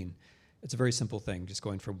just mean it's a very simple thing, just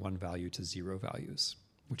going from one value to zero values,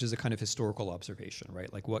 which is a kind of historical observation,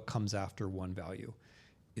 right? Like what comes after one value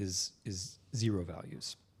is zero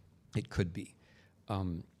values. It could be.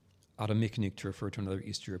 Adam Michnik, to refer to another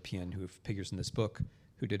East European who figures in this book,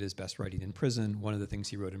 who did his best writing in prison, one of the things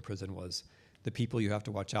he wrote in prison was, the people you have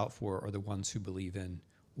to watch out for are the ones who believe in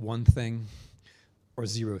one thing or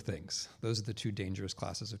zero things. Those are the two dangerous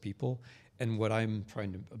classes of people. And what I'm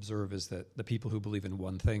trying to observe is that the people who believe in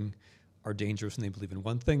one thing are dangerous when they believe in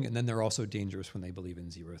one thing, and then they're also dangerous when they believe in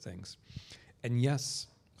zero things. And yes,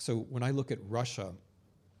 so when I look at Russia,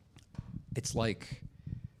 it's like,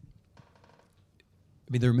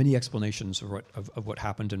 there are many explanations of what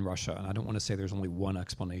happened in Russia, and I don't want to say there's only one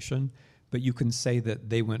explanation, but you can say that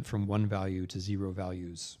they went from one value to zero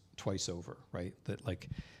values twice over, right? That like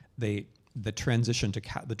the transition to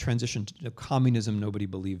communism, nobody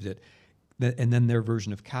believed it, and then their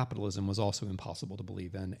version of capitalism was also impossible to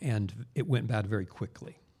believe in, and it went bad very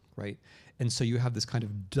quickly, right? And so you have this kind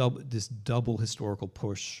of double historical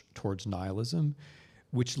push towards nihilism,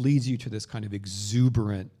 which leads you to this kind of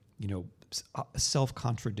exuberant,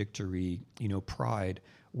 self-contradictory, pride,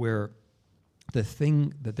 where the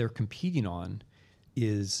thing that they're competing on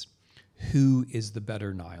is who is the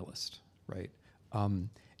better nihilist, right?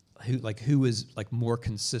 Who is more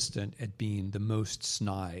consistent at being the most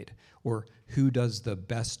snide, or who does the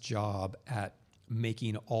best job at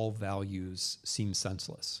making all values seem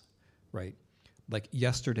senseless, right? Like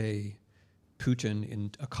yesterday, Putin,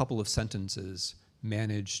 in a couple of sentences,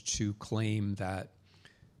 managed to claim that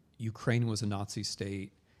Ukraine was a Nazi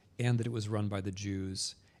state and that it was run by the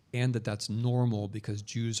Jews, and that that's normal because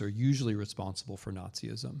Jews are usually responsible for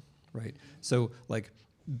Nazism, right? So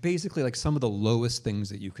basically some of the lowest things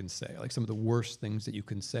that you can say, like some of the worst things that you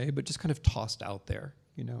can say, but just kind of tossed out there,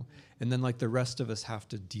 and then the rest of us have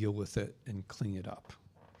to deal with it and clean it up.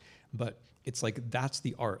 But it's that's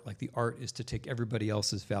the art. The art is to take everybody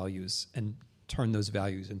else's values and turn those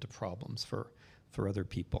values into problems for other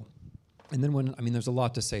people. And then there's a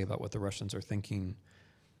lot to say about what the Russians are thinking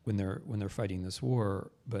when they're fighting this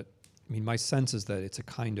war, but my sense is that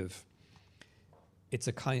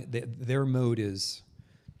their mode is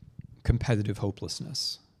competitive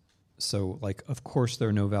hopelessness. So of course there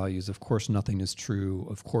are no values, of course nothing is true,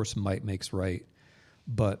 of course might makes right,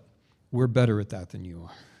 but we're better at that than you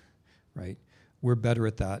are, right? We're better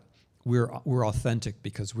at that. We're authentic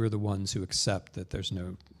because we're the ones who accept that there's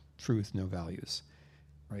no truth, no values,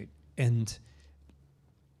 right? And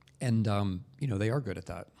they are good at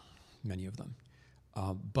that, many of them.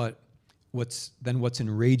 But what's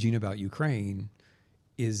enraging about Ukraine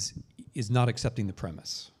is not accepting the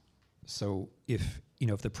premise. So if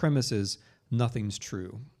the premise is nothing's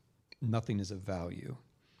true, nothing is of value,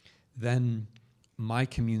 then my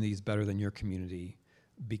community is better than your community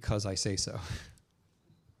because I say so,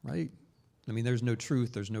 right? There's no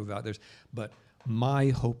truth, there's no value, but my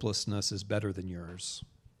hopelessness is better than yours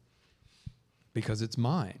because it's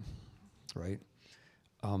mine, right?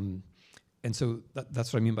 And so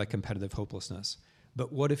that's what I mean by competitive hopelessness.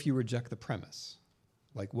 But what if you reject the premise?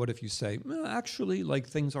 What if you say, well, actually,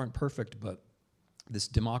 things aren't perfect, but this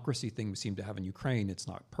democracy thing we seem to have in Ukraine, it's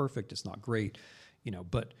not perfect, it's not great,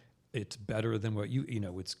 but it's better than what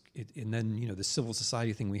and then, the civil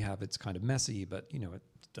society thing we have, it's kind of messy, but, it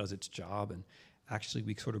does its job. And actually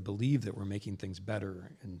we sort of believe that we're making things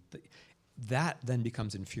better, and that then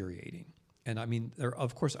becomes infuriating. And I mean, there are,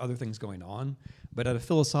 of course, other things going on, but at a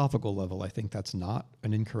philosophical level, I think that's not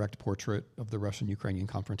an incorrect portrait of the Russian-Ukrainian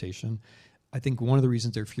confrontation. I think one of the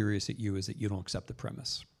reasons they're furious at you is that you don't accept the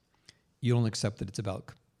premise. You don't accept that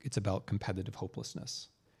it's about competitive hopelessness.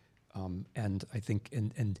 And I think,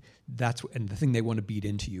 and the thing they want to beat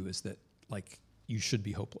into you is that, like, you should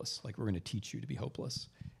be hopeless. Like, we're going to teach you to be hopeless.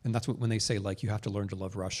 And that's what, when they say, like, you have to learn to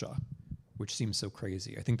love Russia, which seems so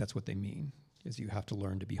crazy, I think that's what they mean, is you have to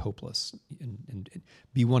learn to be hopeless and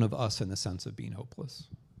be one of us in the sense of being hopeless.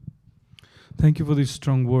 Thank you for these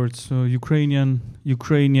strong words. So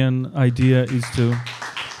Ukrainian idea is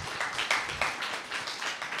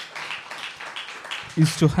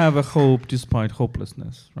to have a hope despite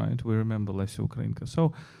hopelessness, right? We remember Lesya Ukrainka.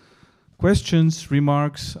 So questions,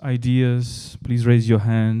 remarks, ideas, please raise your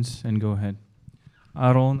hands and go ahead.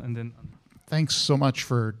 Aaron, and then... Thanks so much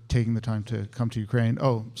for taking the time to come to Ukraine.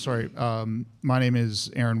 Oh, sorry. My name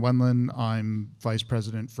is Aaron Wendland. I'm Vice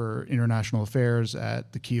President for International Affairs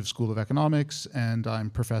at the Kyiv School of Economics, and I'm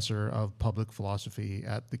Professor of Public Philosophy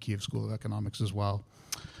at the Kyiv School of Economics as well.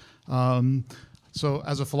 So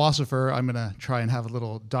as a philosopher, I'm going to try and have a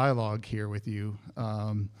little dialogue here with you,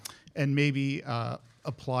 and maybe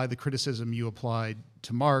apply the criticism you applied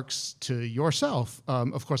to Marx to yourself.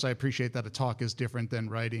 Of course, I appreciate that a talk is different than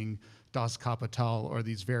writing Das Kapital or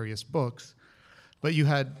these various books, but you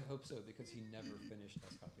had... I hope so, because he never finished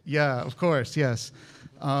Das Kapital. Yeah, of course, yes.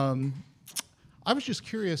 I was just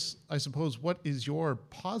curious, I suppose, what is your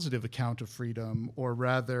positive account of freedom, or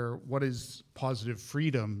rather, what is positive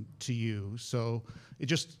freedom to you? So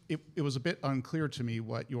it was a bit unclear to me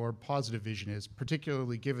what your positive vision is,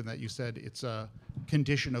 particularly given that you said it's a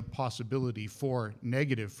condition of possibility for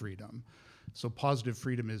negative freedom. So positive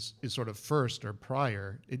freedom is sort of first or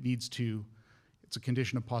prior. It's a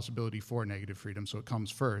condition of possibility for negative freedom, so it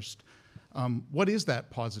comes first. What is that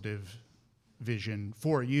positive vision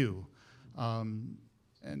for you? And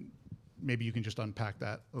maybe you can just unpack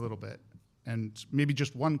that a little bit. And maybe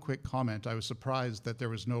just one quick comment. I was surprised that there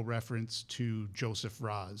was no reference to Joseph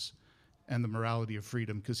Raz and the morality of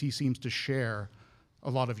freedom, because he seems to share a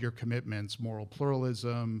lot of your commitments: moral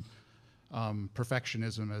pluralism,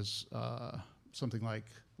 perfectionism, as something like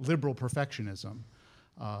liberal perfectionism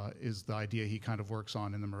is the idea he kind of works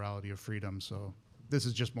on in the morality of freedom. So this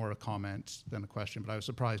is just more a comment than a question, but I was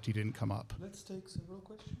surprised he didn't come up. Let's take several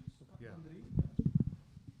questions. Yeah.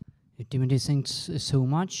 Timothy, thanks so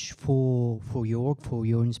much for your work, for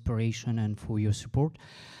your inspiration, and for your support.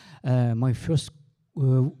 My first,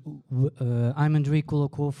 I'm Andrei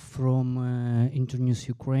Kulakov from Internews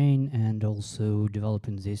Ukraine, and also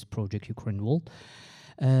developing this project Ukraine World.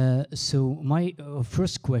 So my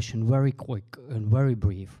first question, very quick and very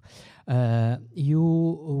brief. You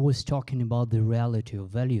was talking about the reality of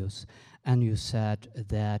values, and you said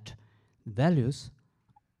that values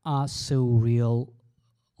are so real,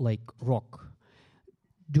 like rock.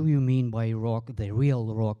 Do you mean by rock the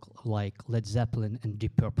real rock, like Led Zeppelin and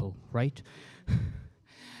Deep Purple, right?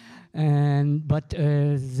 But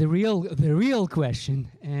the real question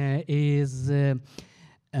is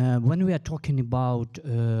when we are talking about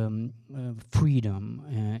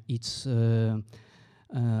freedom, it's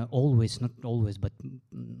always, not always, but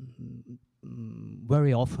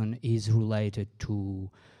very often is related to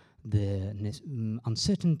the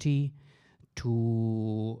uncertainty,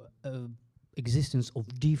 to existence of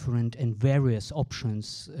different and various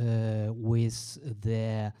options with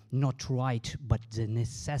the not right, but the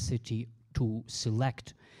necessity to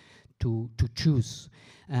select, to choose,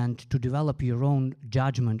 and to develop your own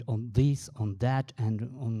judgment on this, on that, and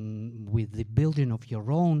on with the building of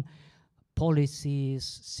your own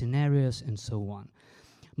policies, scenarios, and so on.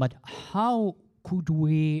 But how could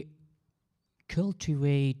we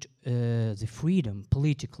cultivate the freedom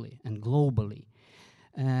politically and globally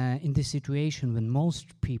in this situation when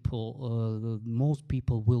most people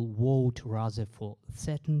will vote rather for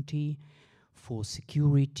certainty, for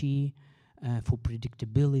security, for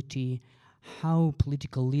predictability? How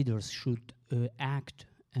political leaders should act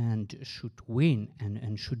and should win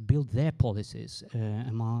and should build their policies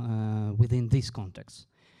within this context?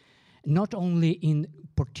 Not only in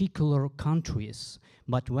particular countries,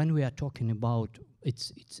 but when we are talking about,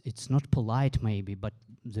 it's not polite maybe, but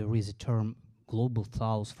there is a term, global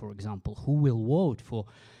south, for example, who will vote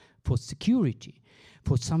for security.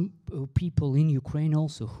 For some people in Ukraine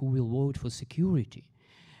also who will vote for security,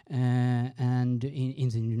 and in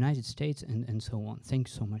the United States and so on.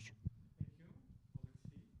 Thanks so much.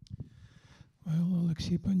 Well,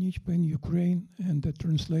 Alexei Panich, Ukraine, and the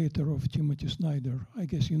translator of Timothy Snyder. I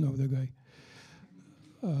guess you know the guy.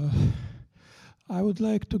 I would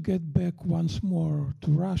like to get back once more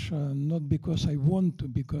to Russia, not because I want to,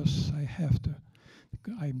 because I have to.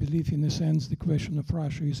 I believe, in a sense, the question of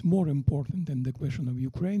Russia is more important than the question of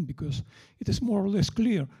Ukraine, because it is more or less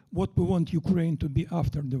clear what we want Ukraine to be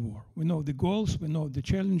after the war. We know the goals, we know the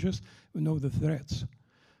challenges, we know the threats.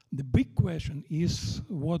 The big question is,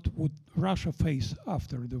 what would Russia face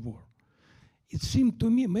after the war? It seemed to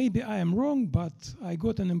me, maybe I am wrong, but I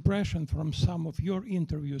got an impression from some of your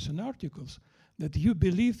interviews and articles that you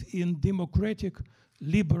believe in democratic,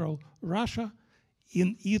 liberal Russia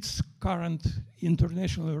in its current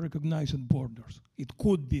internationally recognized borders. It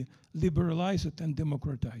could be liberalized and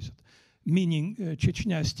democratized, meaning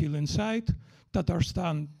Chechnya still inside,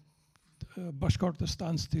 Tatarstan,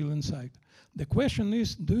 Bashkortostan still inside. The question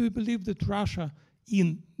is, do you believe that Russia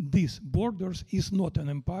in these borders is not an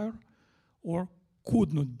empire, or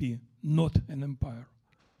could not be not an empire?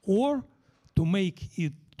 Or to make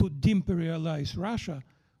it, to deimperialize Russia,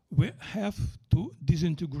 we have to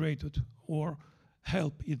disintegrate it or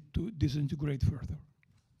help it to disintegrate further.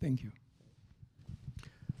 Thank you.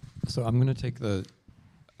 So I'm going to take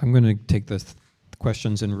the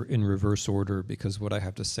questions in reverse order, because what I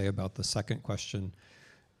have to say about the second question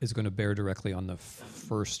is going to bear directly on the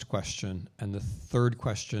first question, and the third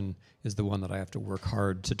question is the one that I have to work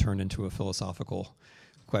hard to turn into a philosophical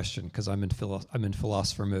question, because I'm in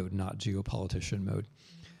philosopher mode, not geopolitician mode.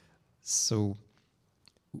 So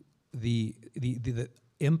the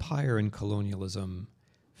empire and colonialism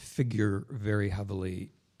figure very heavily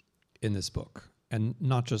in this book, and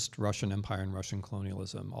not just Russian empire and Russian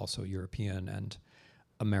colonialism, also European and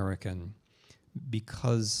American,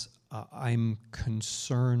 because I'm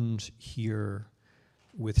concerned here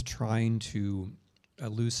with trying to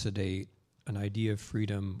elucidate an idea of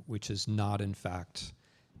freedom which is not, in fact,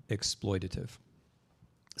 exploitative.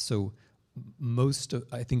 So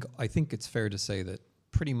I think it's fair to say that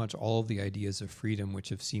pretty much all of the ideas of freedom which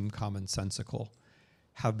have seemed commonsensical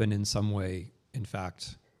have been in some way, in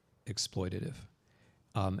fact, exploitative.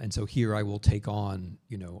 And so here I will take on,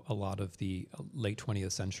 a lot of the late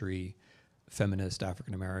 20th century feminist,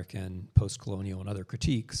 African-American, post-colonial, and other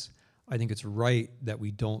critiques. I think it's right that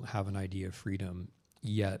we don't have an idea of freedom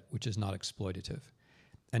yet which is not exploitative.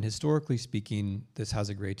 And historically speaking, this has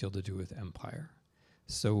a great deal to do with empire.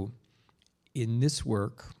 So in this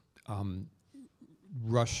work, the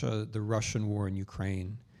Russian war in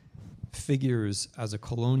Ukraine figures as a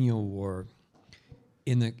colonial war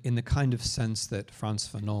in the kind of sense that Frantz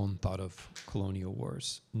Fanon thought of colonial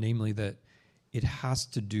wars, namely that it has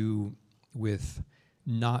to do with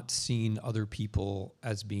not seeing other people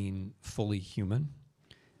as being fully human,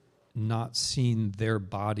 not seeing their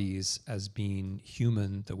bodies as being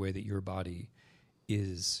human the way that your body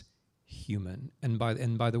is human. And by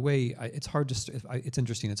the way, it's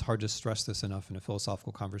interesting. It's hard to stress this enough in a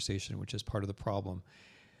philosophical conversation, which is part of the problem.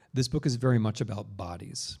 This book is very much about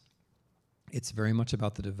bodies. It's very much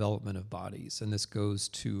about the development of bodies, and this goes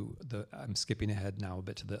to I'm skipping ahead now a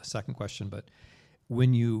bit to the second question, but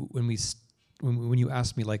when you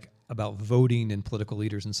ask me about voting and political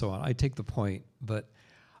leaders and so on, I take the point, but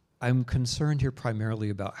I'm concerned here primarily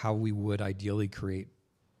about how we would ideally create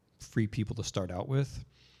free people to start out with,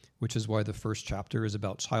 which is why the first chapter is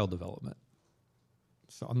about child development.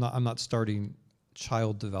 So I'm not starting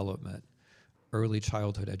child development, early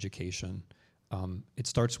childhood education. It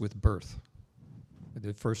starts with birth.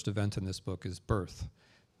 The first event in this book is birth,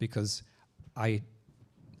 because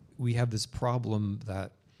we have this problem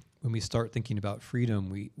that when we start thinking about freedom,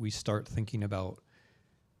 we start thinking about,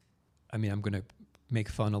 I'm going to make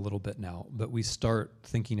fun a little bit now, but we start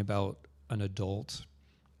thinking about an adult,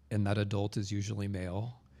 and that adult is usually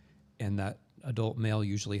male, and that adult male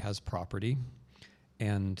usually has property,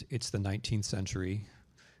 and it's the 19th century,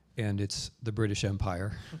 and it's the British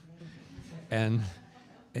Empire, and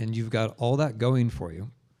you've got all that going for you,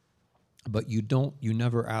 but you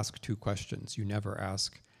never ask two questions. You never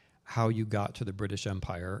ask how you got to the British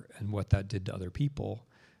Empire and what that did to other people,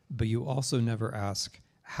 but you also never ask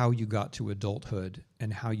how you got to adulthood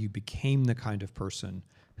and how you became the kind of person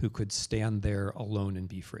who could stand there alone and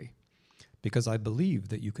be free. Because I believe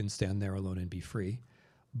that you can stand there alone and be free,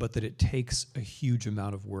 but that it takes a huge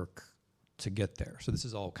amount of work to get there. So this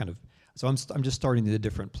is all kind of, so I'm just starting at a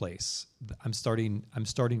different place. I'm starting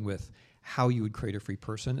with how you would create a free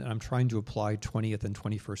person, and I'm trying to apply 20th and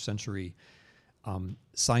 21st century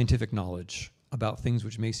scientific knowledge about things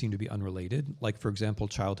which may seem to be unrelated, like, for example,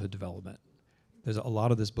 childhood development. There's a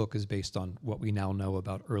lot of this book is based on what we now know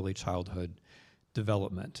about early childhood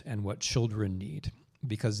development and what children need,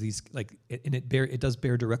 because these, it does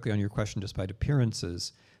bear directly on your question despite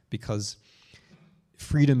appearances, because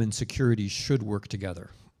freedom and security should work together.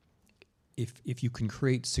 If you can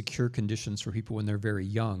create secure conditions for people when they're very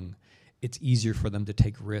young, it's easier for them to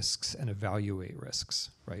take risks and evaluate risks,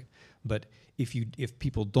 right? But if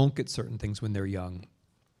people don't get certain things when they're young,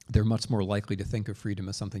 they're much more likely to think of freedom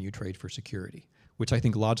as something you trade for security, which I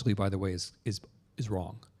think logically, by the way, is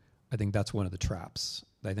wrong. I think that's one of the traps.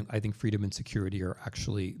 I think freedom and security are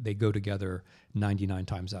actually, they go together 99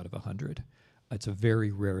 times out of 100. It's a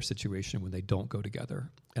very rare situation when they don't go together.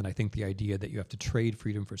 And I think the idea that you have to trade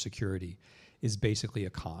freedom for security is basically a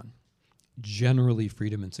con. Generally,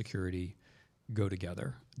 freedom and security go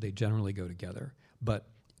together. They generally go together. But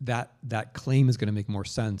that claim is going to make more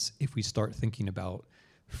sense if we start thinking about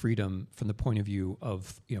freedom from the point of view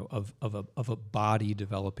of a body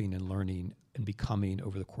developing and learning and becoming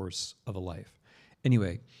over the course of a life.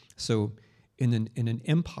 Anyway, so in an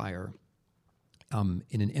empire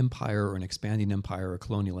or an expanding empire or a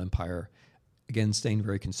colonial empire, again, staying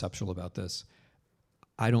very conceptual about this,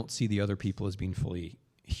 I don't see the other people as being fully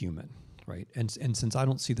human, right? And since I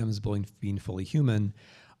don't see them as being fully human,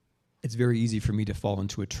 it's very easy for me to fall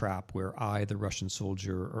into a trap where I, the Russian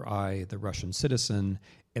soldier, or I, the Russian citizen,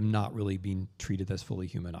 am not really being treated as fully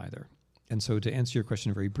human either. And so to answer your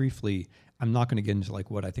question very briefly, I'm not going to get into like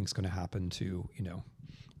what I think is going to happen to,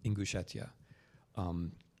 Ingushetia,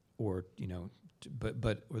 or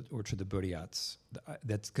to the Buryats.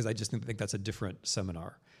 That's because I just think that's a different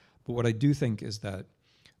seminar. But what I do think is that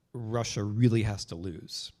Russia really has to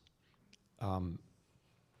lose.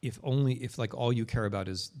 If all you care about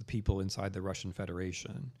is the people inside the Russian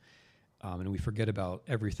Federation, and we forget about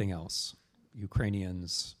everything else,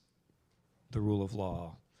 Ukrainians, the rule of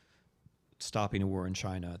law, stopping a war in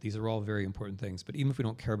China, these are all very important things. But even if we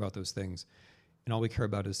don't care about those things, and all we care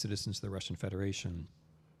about is citizens of the Russian Federation,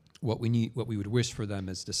 what we would wish for them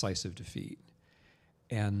is decisive defeat.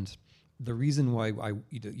 And the reason why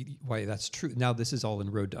that's true, now this is all in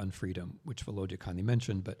Road to Unfreedom, which Volodya kindly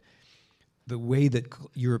mentioned, but the way that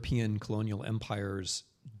European colonial empires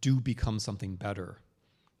do become something better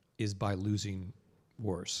is by losing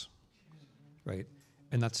wars, right?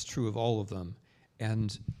 And that's true of all of them,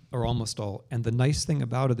 or almost all. And the nice thing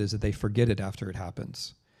about it is that they forget it after it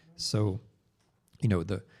happens. So,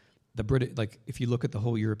 the British, like if you look at the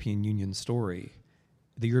whole European Union story,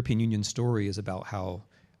 the European Union story is about how,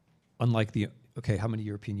 unlike how many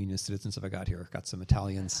European Union citizens have I got here? I've got some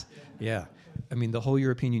Italians. Yeah. I mean, the whole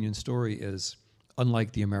European Union story is,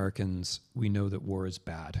 unlike the Americans, we know that war is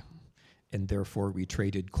bad, and therefore we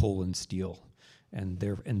traded coal and steel, and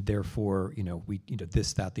therefore,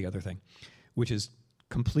 this, that, the other thing, which is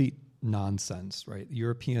complete nonsense, right?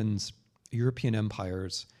 European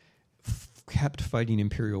empires kept fighting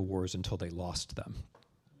imperial wars until they lost them.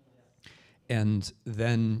 And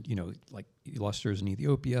then, illustrious in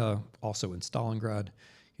Ethiopia, also in Stalingrad,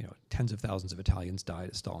 tens of thousands of Italians died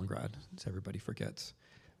at Stalingrad, as everybody forgets.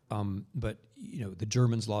 But the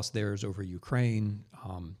Germans lost theirs over Ukraine.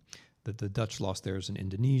 The Dutch lost theirs in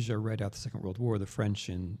Indonesia right after the Second World War. The French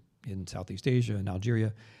in Southeast Asia and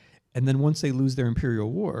Algeria. And then once they lose their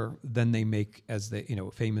imperial war, then they make, as they,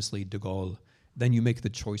 famously de Gaulle, then you make the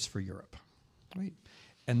choice for Europe, right?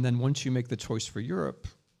 And then once you make the choice for Europe,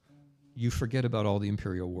 you forget about all the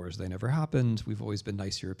imperial wars. They never happened. We've always been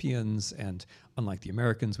nice Europeans, and unlike the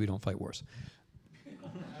Americans, we don't fight wars.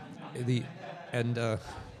 I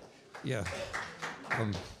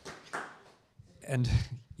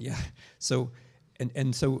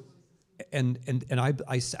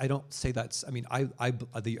don't say that's. I mean, I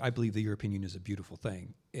believe the European Union is a beautiful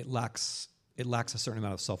thing. It lacks a certain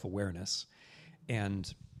amount of self-awareness,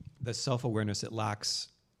 and the self-awareness it lacks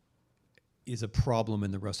is a problem in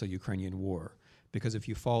the Russo-Ukrainian war, because if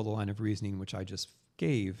you follow the line of reasoning which I just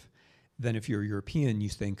gave, then if you're European, you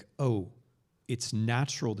think, oh, it's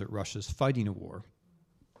natural that Russia's fighting a war.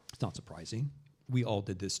 It's not surprising. We all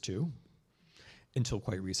did this too, until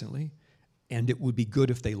quite recently, and it would be good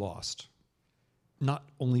if they lost. Not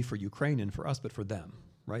only for Ukraine and for us, but for them,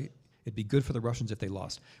 right? It'd be good for the Russians if they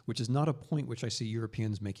lost, which is not a point which I see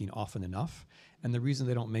Europeans making often enough. And the reason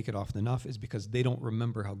they don't make it often enough is because they don't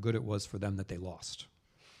remember how good it was for them that they lost,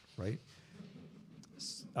 right?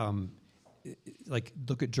 Look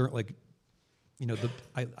at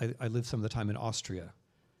I lived some of the time in Austria.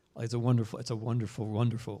 It's a wonderful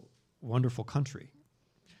country,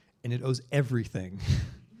 and it owes everything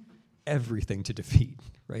to defeat,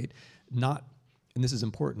 right? Not, and this is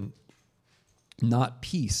important, not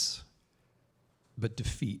peace, but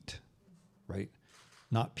defeat, right?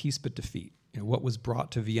 Not peace, but defeat. What was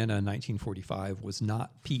brought to Vienna in 1945 was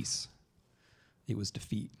not peace. It was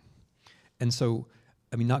defeat. And so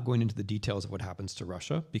not going into the details of what happens to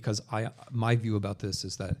Russia, because my view about this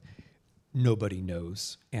is that nobody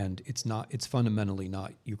knows, and it's fundamentally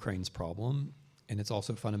not Ukraine's problem, and it's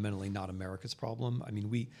also fundamentally not America's problem. I mean,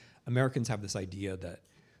 we Americans have this idea that,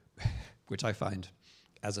 which I find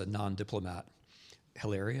as a non-diplomat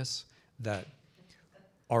hilarious, that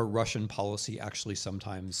our Russian policy actually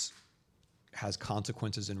sometimes has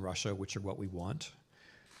consequences in Russia, which are what we want,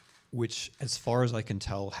 which, as far as I can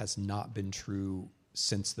tell, has not been true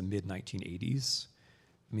since the mid-1980s.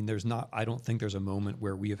 I mean, I don't think there's a moment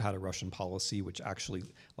where we have had a Russian policy which actually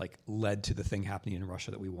led to the thing happening in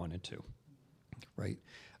Russia that we wanted to, right?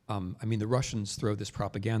 I mean, the Russians throw this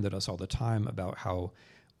propaganda at us all the time about how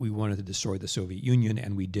we wanted to destroy the Soviet Union,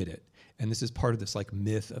 and we did it. And this is part of this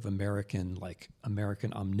myth of American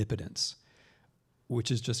omnipotence,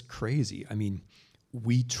 which is just crazy. I mean,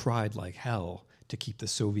 we tried like hell to keep the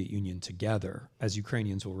Soviet Union together, as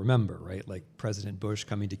Ukrainians will remember, right? Like President Bush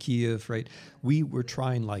coming to Kyiv, right? We were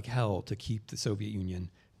trying like hell to keep the Soviet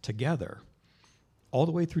Union together all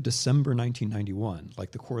the way through December 1991.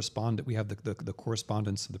 Like the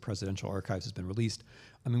correspondence of the presidential archives has been released.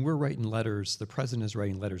 I mean, we're writing letters, the president is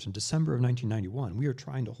writing letters in December of 1991. We are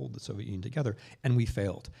trying to hold the Soviet Union together, and we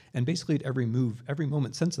failed. And basically at every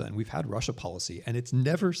moment since then, we've had Russia policy, and it's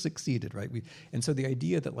never succeeded, right? And so the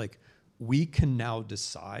idea that we can now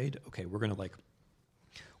decide, okay, we're going to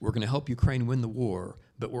help Ukraine win the war,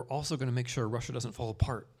 but we're also going to make sure Russia doesn't fall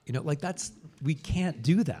apart. We can't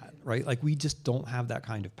do that, right? We just don't have that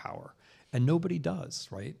kind of power, and nobody does,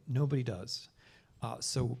 right? Nobody does.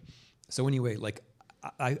 So anyway,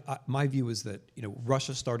 my view is that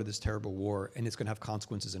Russia started this terrible war, and it's going to have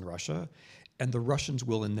consequences in Russia, and the Russians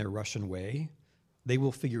will, in their Russian way, they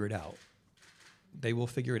will figure it out. They will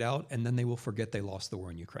figure it out, and then they will forget they lost the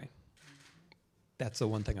war in Ukraine. That's the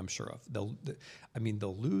one thing I'm sure of. They'll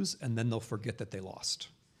lose, and then they'll forget that they lost.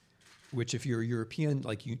 Which, if you're a European,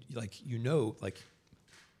 you know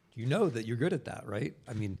that you're good at that, right?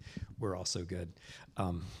 I mean, we're also good.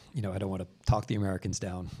 I don't want to talk the Americans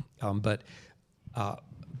down, but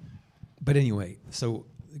anyway. So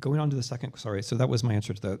going on to the second. Sorry. So that was my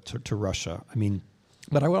answer to Russia. I mean,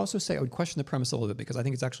 but I would also say I would question the premise a little bit, because I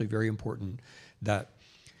think it's actually very important that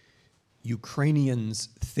Ukrainians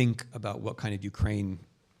think about what kind of Ukraine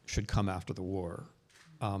should come after the war.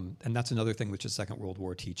 And that's another thing which the Second World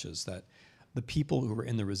War teaches, that the people who were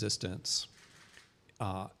in the resistance,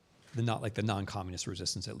 the non-communist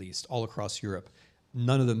resistance at least, all across Europe,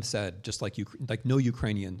 none of them said, just no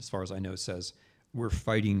Ukrainian, as far as I know, says, we're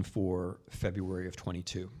fighting for February of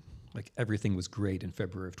 22. Everything was great in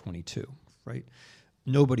February of 22, right?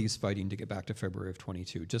 Nobody's fighting to get back to February of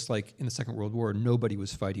 22. Just like in the Second World War, nobody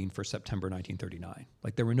was fighting for September 1939.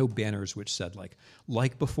 There were no banners which said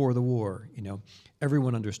like before the war.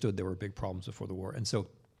 Everyone understood there were big problems before the war, and so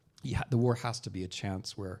the war has to be a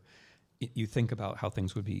chance where you think about how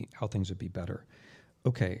things would be better.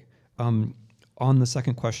 Okay, on the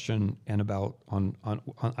second question and about on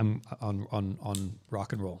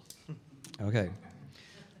rock and roll. Okay,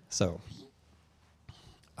 so.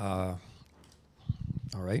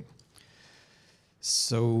 All right.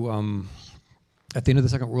 So at the end of the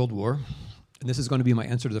Second World War, and this is going to be my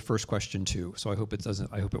answer to the first question too, so I hope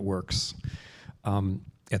it works.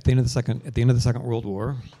 At the end of the Second World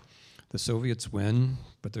War, the Soviets win,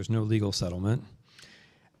 but there's no legal settlement.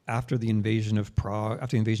 After the invasion of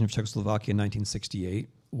Czechoslovakia in 1968,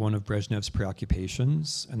 one of Brezhnev's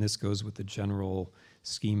preoccupations, and this goes with the general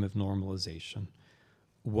scheme of normalization,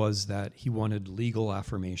 was that he wanted legal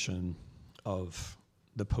affirmation of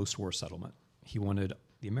the post-war settlement. He wanted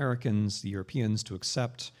the Americans, the Europeans, to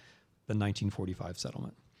accept the 1945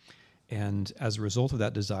 settlement. And as a result of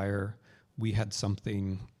that desire, we had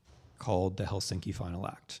something called the Helsinki Final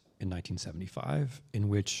Act in 1975, in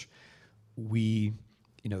which we,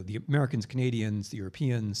 the Americans, Canadians, the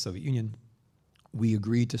Europeans, Soviet Union, we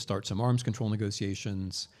agreed to start some arms control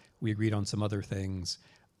negotiations. We agreed on some other things.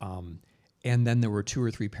 And then there were 2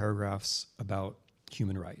 or 3 paragraphs about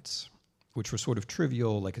human rights, which were sort of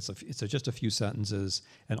trivial, it's just a few sentences,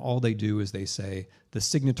 and all they do is they say the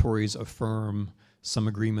signatories affirm some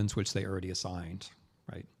agreements which they already assigned,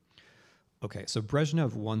 right? Okay, so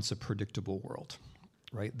Brezhnev wants a predictable world,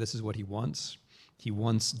 right? This is what he wants. He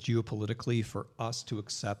wants geopolitically for us to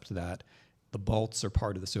accept that the Balts are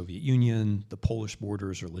part of the Soviet Union, the Polish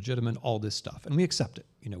borders are legitimate, all this stuff, and we accept it.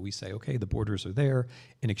 We say, okay, the borders are there.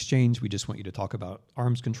 In exchange, we just want you to talk about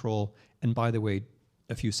arms control, and by the way,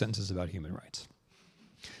 a few sentences about human rights.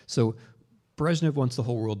 So Brezhnev wants the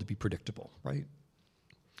whole world to be predictable, right?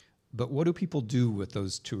 But what do people do with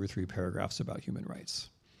those 2 or 3 paragraphs about human rights?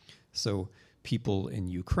 So people in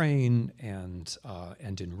Ukraine and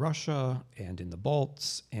in Russia and in the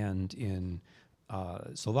Balts and in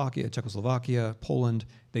Slovakia, Czechoslovakia, Poland.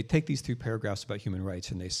 They take these 3 paragraphs about human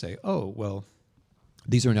rights and they say, oh, well,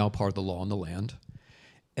 these are now part of the law in the land,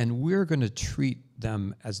 and we're going to treat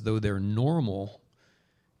them as though they're normal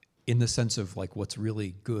in the sense of like what's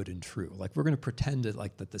really good and true. Like we're going to pretend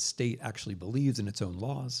that the state actually believes in its own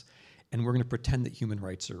laws, and we're going to pretend that human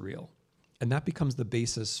rights are real. And that becomes the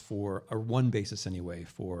basis for, or one basis anyway,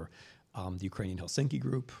 for the Ukrainian Helsinki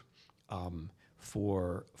Group,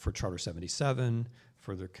 for Charter 77,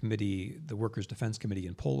 for the committee, the Workers' Defense Committee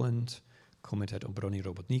in Poland, Komitet Obrony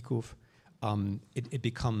Robotników. It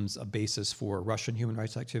becomes a basis for Russian human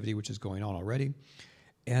rights activity, which is going on already.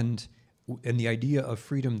 And the idea of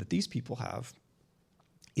freedom that these people have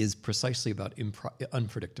is precisely about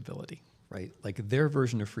unpredictability, right? Like their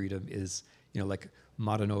version of freedom is, like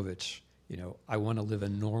Maranovich, I want to live a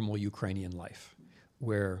normal Ukrainian life,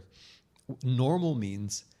 where normal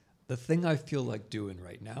means the thing I feel like doing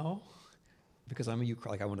right now, because I'm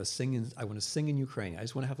I want to sing in Ukrainian. I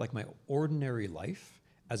just want to have like my ordinary life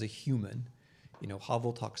as a human.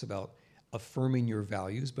 Havel talks about affirming your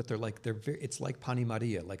values, but it's like Pani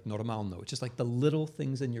Maria, like normalno. It's just like the little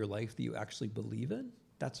things in your life that you actually believe in.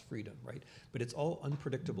 That's freedom, right? But it's all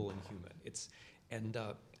unpredictable and human.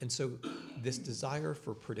 And so this desire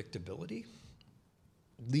for predictability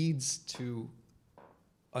leads to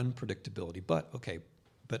unpredictability.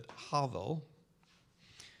 But Havel.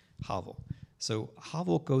 So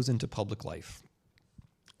Havel goes into public life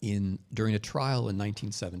during a trial in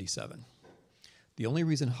 1977. The only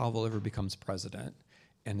reason Havel ever becomes president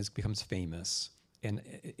and becomes famous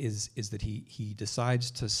is that he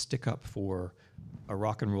decides to stick up for a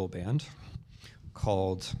rock and roll band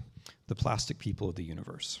called the Plastic People of the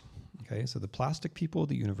Universe. Okay, so the Plastic People of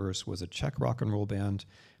the Universe was a Czech rock and roll band.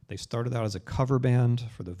 They started out as a cover band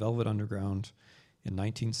for the Velvet Underground in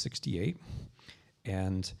 1968,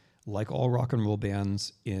 and like all rock and roll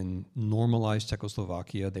bands in normalized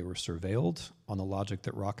Czechoslovakia, they were surveilled on the logic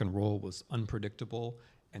that rock and roll was unpredictable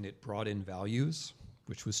and it brought in values,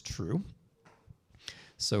 which was true.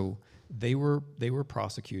 So they were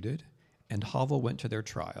prosecuted, and Havel went to their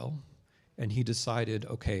trial, and he decided,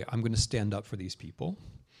 okay, I'm going to stand up for these people,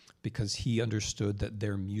 because he understood that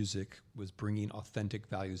their music was bringing authentic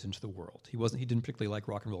values into the world. He didn't particularly like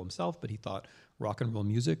rock and roll himself, but he thought rock and roll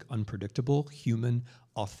music, unpredictable, human,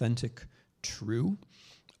 authentic, true.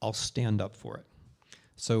 I'll stand up for it.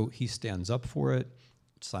 So he stands up for it,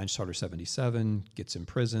 signs Charter 77, gets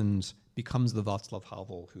imprisoned, becomes the Václav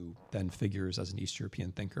Havel who then figures as an East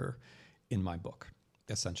European thinker in my book,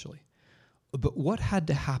 essentially. But what had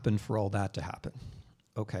to happen for all that to happen?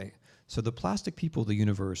 Okay. So the Plastic People of the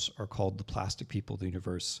Universe are called the Plastic People of the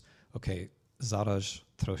Universe. Okay, зараз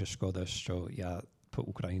трохи шкода, що я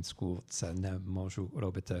по-українську це не можу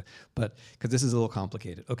робити, but because this is a little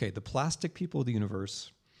complicated. Okay, the Plastic People of the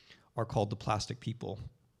Universe are called the Plastic People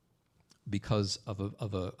because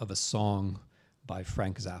of a song by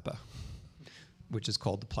Frank Zappa, which is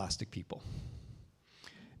called The Plastic People.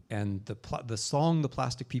 And the song The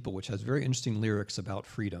Plastic People, which has very interesting lyrics about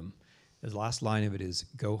freedom, the last line of it is,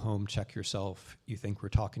 go home, check yourself. You think we're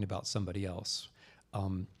talking about somebody else.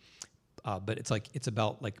 But it's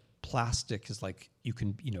about like plastic is like,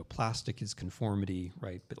 plastic is conformity,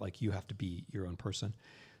 right? But like you have to be your own person.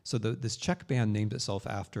 So this Czech band named itself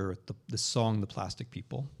after the song The Plastic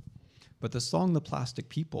People. But the song The Plastic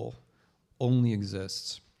People only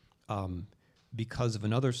exists because of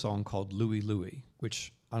another song called Louie Louie,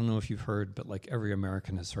 which I don't know if you've heard, but like every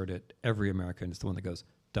American has heard it. Every American is the one that goes,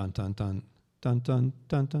 dun dun dun dun dun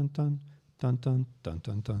dun dun dun dun dun dun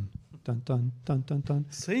dun dun dun dun dun dun dun.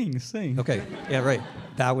 Sing. Okay, yeah, right.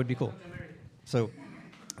 That would be cool. So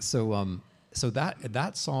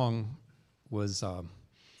that song was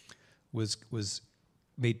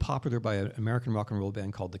made popular by an American rock and roll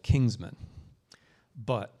band called the Kingsmen,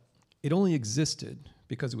 but it only existed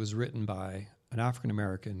because it was written by an African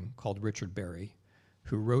American called Richard Berry,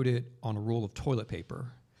 who wrote it on a roll of toilet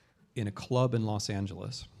paper in a club in Los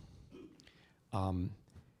Angeles,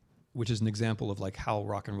 which is an example of like how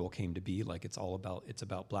rock and roll came to be. Like it's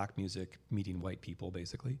about black music meeting white people,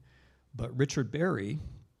 basically. But Richard Berry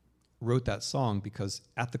wrote that song because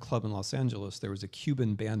at the club in Los Angeles, there was a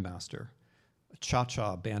Cuban bandmaster, a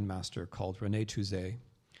cha-cha bandmaster called René Touzé,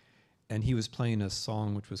 and he was playing a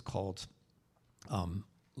song which was called, I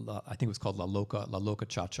think it was called La Loca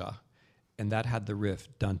Cha-Cha, and that had the riff,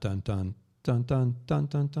 dun dun dun, dun, dun, dun,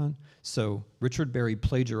 dun, dun. So Richard Berry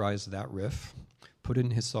plagiarized that riff, put it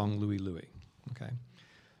in his song Louie Louie, okay?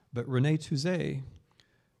 But René Touzé,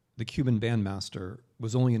 the Cuban bandmaster,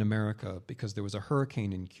 was only in America because there was a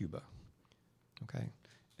hurricane in Cuba, okay?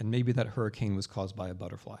 And maybe that hurricane was caused by a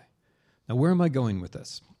butterfly. Now, where am I going with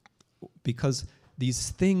this? Because these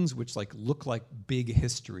things which like look like big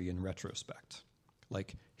history in retrospect,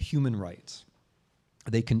 like human rights,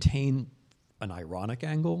 they contain an ironic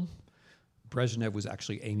angle. Brezhnev was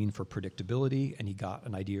actually aiming for predictability, and he got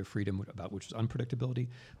an idea of freedom about which was unpredictability,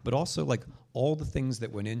 but also like all the things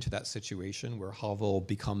that went into that situation where Havel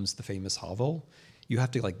becomes the famous Havel. You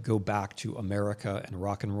have to like go back to America and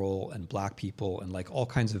rock and roll and black people and like all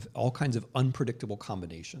kinds of unpredictable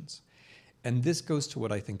combinations. And this goes to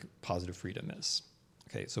what I think positive freedom is.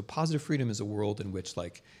 Okay, so positive freedom is a world in which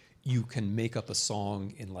like you can make up a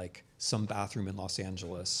song in like some bathroom in Los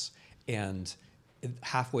Angeles, and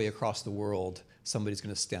halfway across the world, somebody's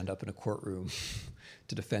going to stand up in a courtroom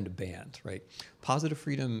to defend a band, right? Positive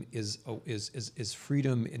freedom is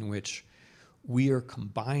freedom in which we are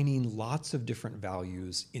combining lots of different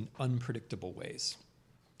values in unpredictable ways.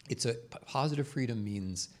 Positive freedom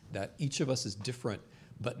means that each of us is different,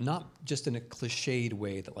 but not just in a cliched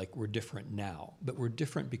way that like we're different now, but we're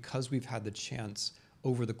different because we've had the chance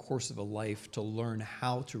over the course of a life to learn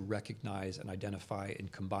how to recognize and identify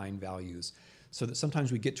and combine values, so that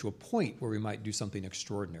sometimes we get to a point where we might do something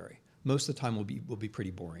extraordinary. Most of the time will be pretty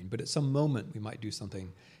boring, but at some moment we might do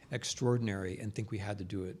something extraordinary and think we had to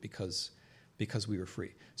do it because we were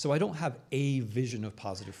free. So I don't have a vision of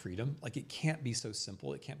positive freedom. Like it can't be so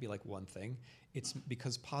simple. It can't be like one thing. It's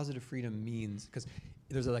because positive freedom means, because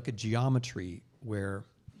there's like a geometry where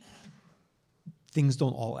things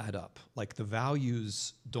don't all add up. Like the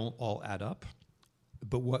values don't all add up.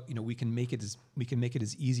 But what, we can make it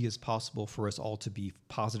as easy as possible for us all to be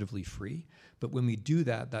positively free. But when we do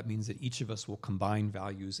that, that means that each of us will combine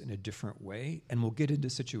values in a different way, and we'll get into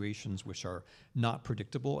situations which are not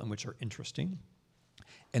predictable and which are interesting.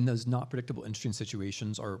 And those not predictable, interesting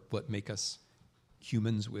situations are what make us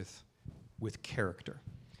humans with character.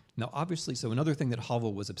 Now, obviously, so another thing that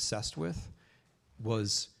Havel was obsessed with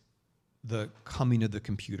was the coming of the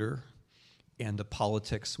computer and the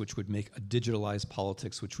politics which would make a digitalized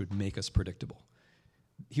politics which would make us predictable.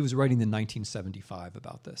 He was writing in 1975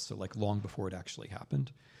 about this, so like long before it actually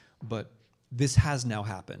happened. But this has now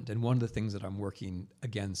happened, and one of the things that I'm working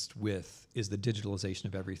with is the digitalization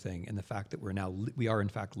of everything, and the fact that we are in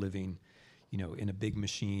fact living, in a big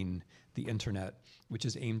machine, the internet, which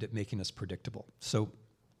is aimed at making us predictable. So,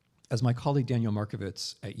 as my colleague Daniel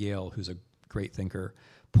Markovits at Yale, who's a great thinker,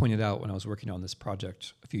 pointed out when I was working on this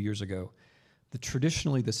project a few years ago,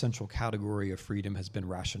 traditionally the central category of freedom has been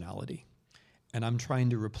rationality. And I'm trying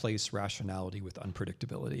to replace rationality with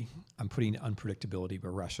unpredictability. I'm putting unpredictability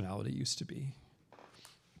where rationality used to be.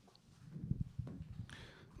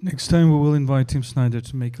 Next time we will invite Tim Snyder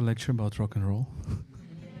to make a lecture about rock and roll.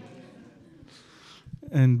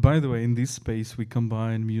 And by the way, in this space we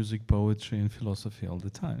combine music, poetry, and philosophy all the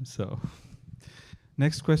time. So,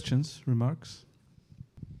 next questions, remarks?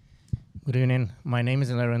 Good evening. My name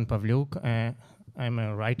is Laren Pavlyuk. I'm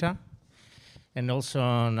a writer, and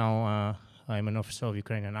also now I'm an officer of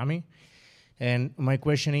Ukrainian army. And my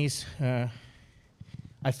question is,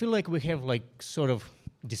 I feel like we have like sort of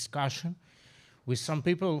discussion with some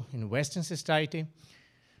people in Western society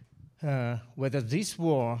whether this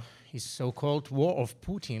war is so-called war of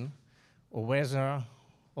Putin, or whether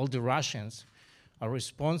all the Russians are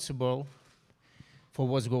responsible for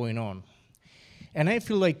what's going on. And I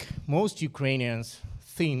feel like most Ukrainians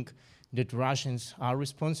think that Russians are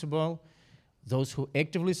responsible, those who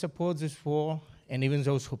actively support this war, and even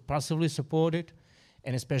those who passively support it,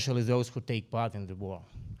 and especially those who take part in the war.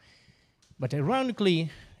 But ironically,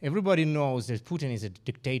 everybody knows that Putin is a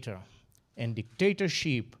dictator, and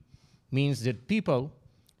dictatorship means that people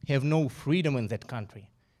have no freedom in that country.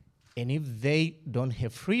 And if they don't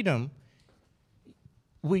have freedom,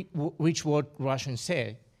 which what Russians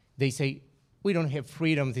say, they say, we don't have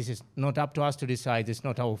freedom, this is not up to us to decide, it's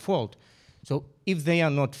not our fault. So if they are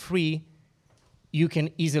not free, you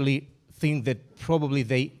can easily think that probably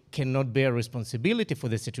they cannot bear responsibility for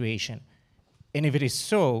the situation. And if it is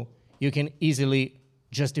so, you can easily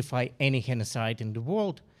justify any genocide in the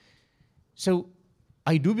world. So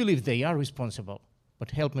I do believe they are responsible,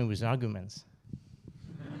 but help me with arguments.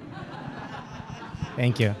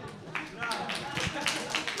 Thank you.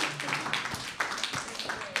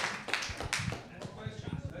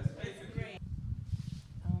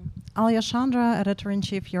 Alia Chandra,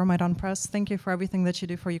 Editor-in-Chief, Euromaidan Press. Thank you for everything that you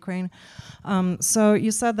do for Ukraine. So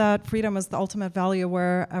you said that freedom is the ultimate value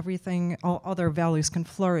where all other values can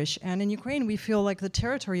flourish. And in Ukraine, we feel like the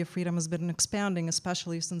territory of freedom has been expanding,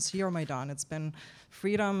 especially since Euromaidan. It's been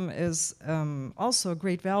freedom is also a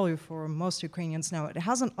great value for most Ukrainians now. It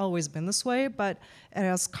hasn't always been this way, but it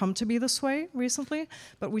has come to be this way recently.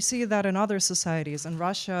 But we see that in other societies. In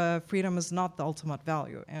Russia, freedom is not the ultimate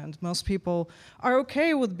value, and most people are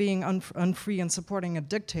okay with being unfree and supporting a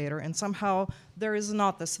dictator, and somehow there is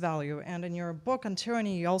not this value. And in your book on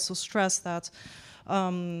tyranny, you also stress that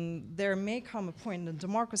there may come a point in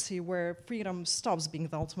democracy where freedom stops being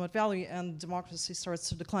the ultimate value and democracy starts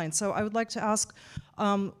to decline. So I would like to ask,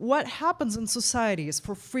 what happens in societies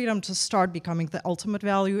for freedom to start becoming the ultimate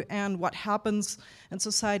value, and what happens in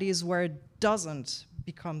societies where it doesn't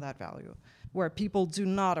become that value, where people do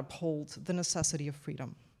not uphold the necessity of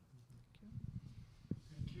freedom?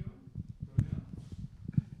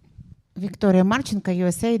 Victoria Marchenko,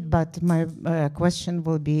 USAID, but my question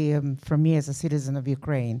will be from me as a citizen of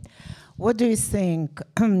Ukraine. What do you think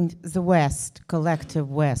the West,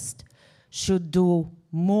 collective West, should do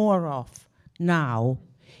more of now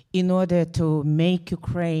in order to make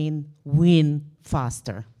Ukraine win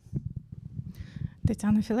faster?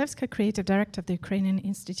 Tatiana Filevska, Creative Director of the Ukrainian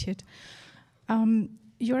Institute.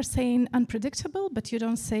 You're saying unpredictable, but you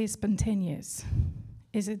don't say spontaneous.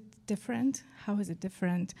 Is it different? How is it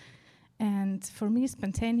different? And for me,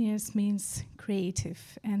 spontaneous means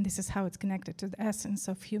creative, and this is how it's connected to the essence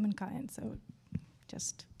of humankind. So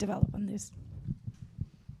just develop on this.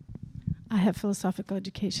 I have philosophical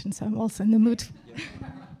education, so I'm also in the mood.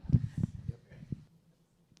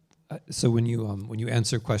 So when you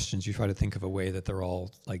answer questions, you try to think of a way that they're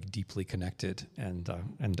all like deeply connected and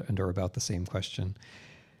are about the same question,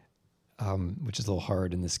 which is a little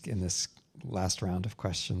hard in this last round of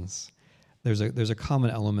questions. There's a common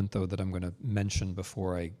element though that I'm going to mention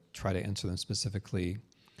before I try to answer them specifically,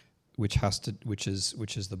 which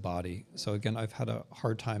is the body. So again, I've had a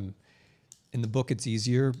hard time. In the book, it's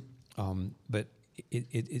easier, but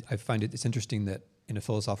I find it's interesting that in a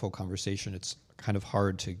philosophical conversation, it's kind of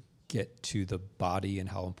hard to get to the body and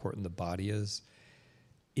how important the body is.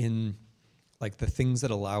 In like the things that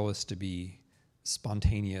allow us to be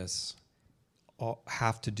spontaneous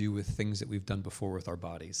have to do with things that we've done before with our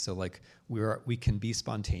bodies. So like we can be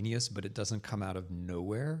spontaneous, but it doesn't come out of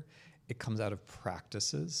nowhere. It comes out of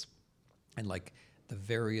practices and like the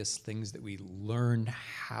various things that we learn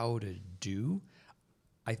how to do.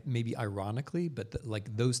 Maybe ironically, but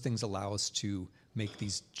like those things allow us to make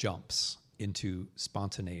these jumps into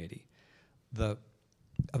spontaneity. The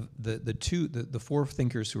four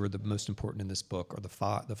thinkers who are the most important in this book, or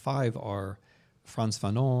the five are Frantz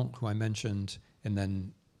Fanon, who I mentioned, and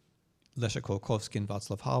then Leszek Kolakowski and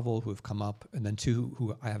Václav Havel, who have come up, and then two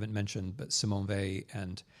who I haven't mentioned, but Simone Weil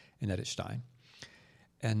and Edith Stein.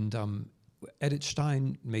 And Edith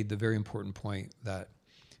Stein made the very important point that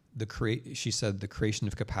she said the creation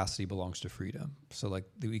of capacity belongs to freedom. So like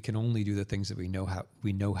we can only do the things that we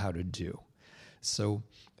know how to do. So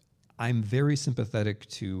I'm very sympathetic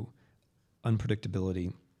to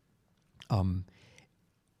unpredictability.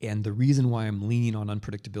 And the reason why I'm leaning on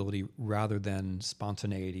unpredictability rather than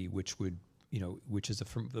spontaneity, which is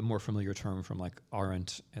a more familiar term from like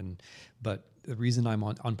Arendt, but the reason I'm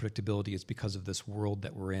on unpredictability is because of this world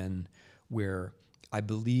that we're in, where I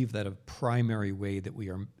believe that a primary way that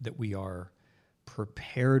we are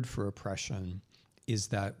prepared for oppression is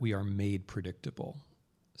that we are made predictable.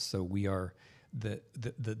 So we are the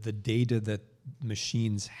data that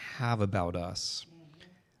machines have about us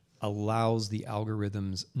allows the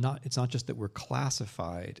algorithms, it's not just that we're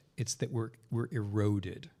classified, it's that we're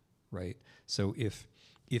eroded, right? So if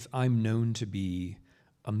I'm known to be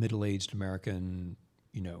a middle-aged American,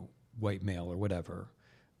 white male or whatever,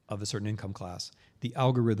 of a certain income class, the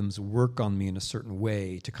algorithms work on me in a certain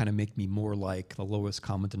way to kind of make me more like the lowest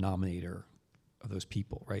common denominator of those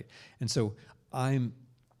people, right? And so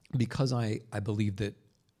because I believe that,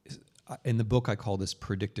 in the book I call this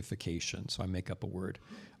predictification, so I make up a word,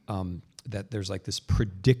 that there's like this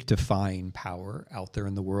predictifying power out there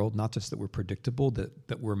in the world, not just that we're predictable,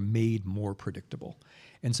 that we're made more predictable.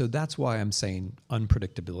 And so that's why I'm saying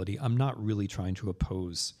unpredictability. I'm not really trying to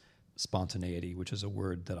oppose spontaneity, which is a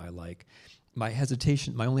word that I like. My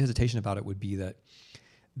only hesitation about it would be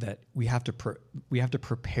that we have to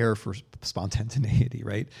prepare for spontaneity,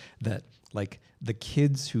 right? That like the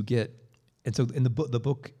kids who get, and so in the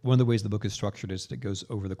book, one of the ways the book is structured is that it goes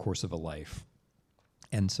over the course of a life.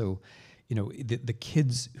 And so, the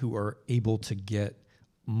kids who are able to get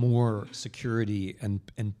more security and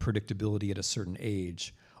predictability at a certain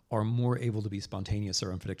age are more able to be spontaneous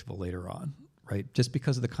or unpredictable later on, right? Just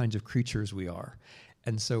because of the kinds of creatures we are.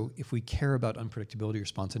 And so if we care about unpredictability or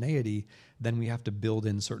spontaneity, then we have to build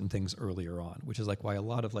in certain things earlier on, which is like why a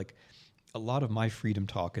lot of my freedom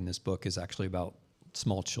talk in this book is actually about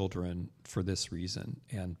small children for this reason,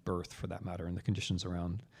 and birth for that matter, and the conditions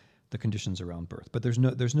around birth. But there's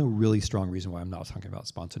no really strong reason why I'm not talking about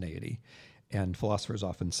spontaneity. And philosophers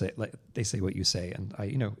often say, like, they say what you say, and I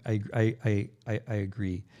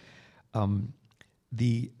agree. But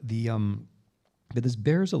this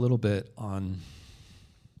bears a little bit on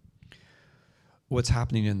what's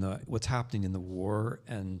happening in the war,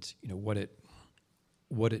 and what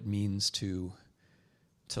it means to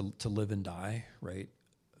live and die, right?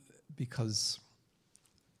 Because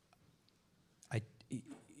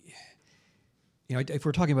if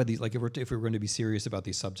we're talking about these, like if we're going to be serious about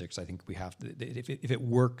these subjects, I think we have to. If it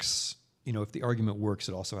works, if the argument works,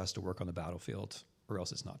 it also has to work on the battlefield, or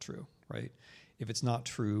else it's not true, right? If it's not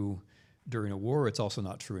true during a war, it's also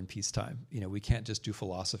not true in peacetime. We can't just do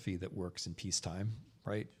philosophy that works in peacetime,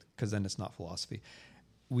 right? Because then it's not philosophy.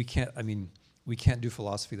 We can't do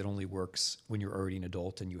philosophy that only works when you're already an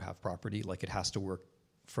adult and you have property. Like, it has to work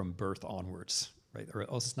from birth onwards, right? Or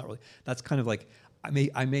else it's not really. That's kind of like, I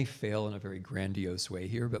may fail in a very grandiose way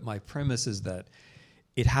here, but my premise is that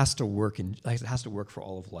it has to work for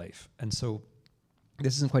all of life. And so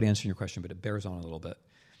this isn't quite answering your question, but it bears on a little bit.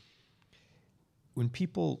 When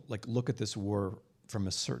people look at this war from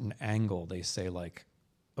a certain angle, they say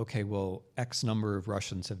okay, well, X number of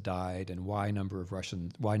Russians have died and Y number of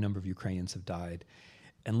Ukrainians have died,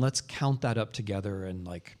 and let's count that up together, and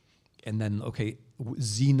then okay,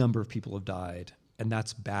 Z number of people have died, and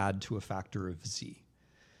that's bad to a factor of Z.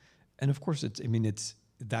 And of course, it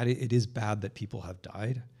is bad that people have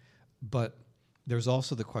died, but there's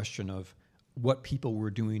also the question of what people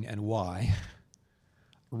were doing and why,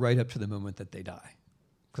 right up to the moment that they die,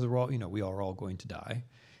 because we are all going to die,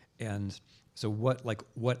 and so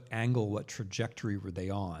what angle, what trajectory were they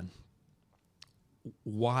on?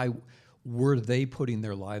 Why were they putting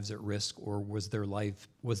their lives at risk, or was their life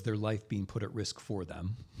being put at risk for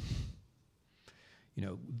them?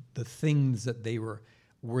 The things that they were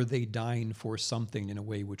they dying for something in a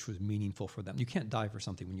way which was meaningful for them? You can't die for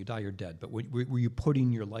something. When you die, you're dead. But were you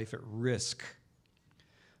putting your life at risk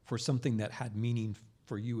for something that had meaning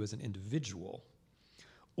for you as an individual?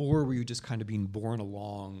 Or were you just kind of being borne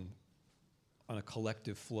along on a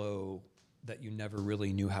collective flow that you never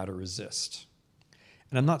really knew how to resist?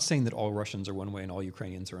 And I'm not saying that all Russians are one way and all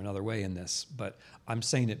Ukrainians are another way in this, but I'm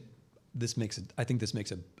saying I think this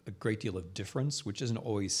makes a great deal of difference, which isn't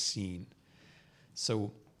always seen.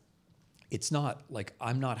 So it's not like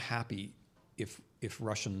I'm not happy if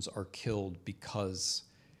Russians are killed because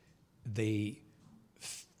they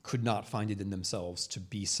could not find it in themselves to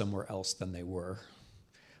be somewhere else than they were.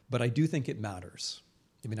 But I do think it matters.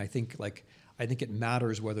 I think it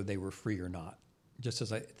matters whether they were free or not, just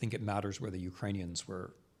as I think it matters whether Ukrainians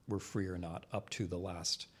were free or not up to the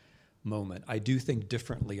last moment. I do think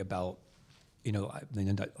differently about,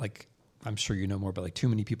 I'm sure you know more, but too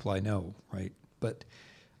many people I know, right? But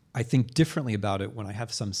I think differently about it when I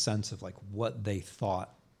have some sense of what they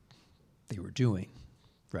thought they were doing,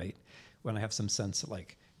 right? When I have some sense that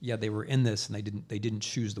yeah, they were in this and they didn't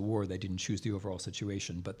choose the war, they didn't choose the overall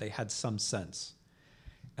situation, but they had some sense.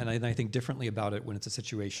 And I think differently about it when it's a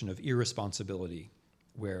situation of irresponsibility,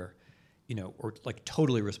 where, or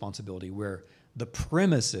total irresponsibility, where the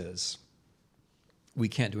premise is we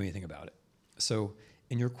can't do anything about it. So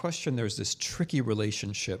in your question, there's this tricky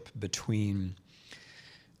relationship between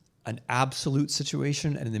an absolute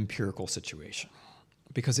situation and an empirical situation,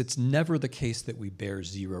 because it's never the case that we bear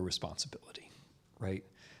zero responsibility, right?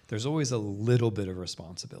 There's always a little bit of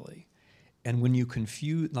responsibility. And when you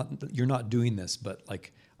you're not doing this, but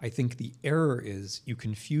I think the error is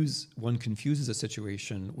one confuses a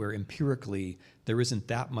situation where empirically there isn't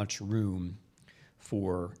that much room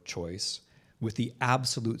for choice with the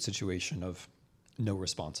absolute situation of no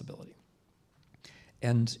responsibility.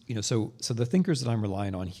 And so the thinkers that I'm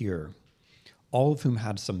relying on here, all of whom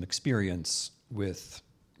had some experience with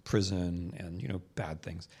prison and bad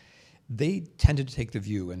things, they tended to take the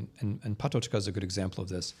view, and Patočka is a good example of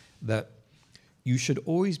this, that you should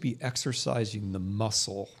always be exercising the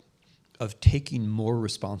muscle of taking more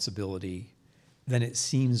responsibility than it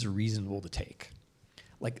seems reasonable to take.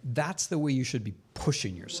 That's the way you should be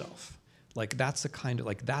pushing yourself. That's the kind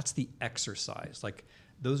of, that's the exercise.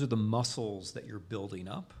 Those are the muscles that you're building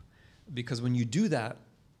up. Because when you do that,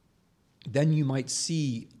 then you might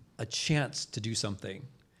see a chance to do something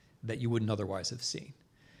that you wouldn't otherwise have seen.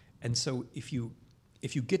 And so if you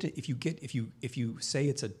say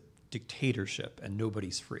it's a dictatorship and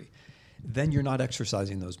nobody's free, then you're not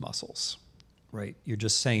exercising those muscles, right? You're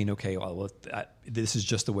just saying, okay, well, this is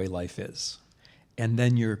just the way life is. And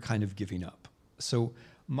then you're kind of giving up. So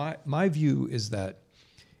my view is that,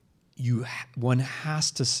 one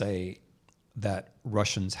has to say that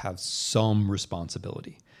Russians have some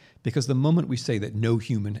responsibility, because the moment we say that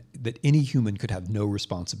any human could have no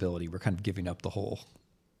responsibility, we're kind of giving up the whole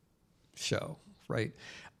show, right?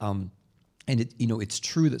 And it's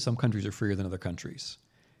true that some countries are freer than other countries,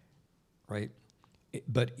 right?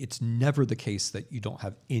 But it's never the case that you don't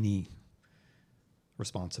have any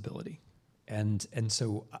responsibility, and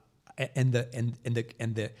so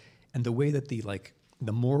the way that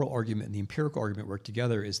the moral argument and the empirical argument work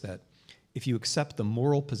together is that if you accept the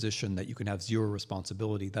moral position that you can have zero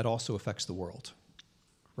responsibility, that also affects the world,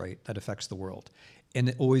 right? That affects the world,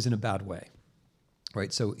 and always in a bad way,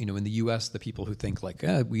 right? So in the U.S., the people who think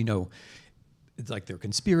we know, it's like there are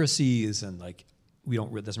conspiracies and it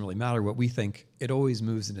doesn't really matter what we think, it always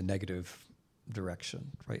moves in a negative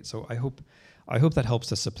direction, right? So I hope that helps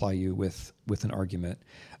to supply you with an argument.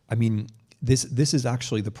 I mean, this is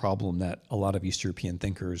actually the problem that a lot of East European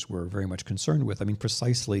thinkers were very much concerned with. I mean,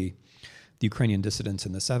 precisely the Ukrainian dissidents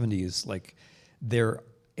in the 70s,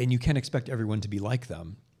 and you can't expect everyone to be like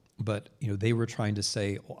them, but they were trying to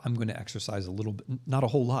say, I'm going to exercise a little bit, not a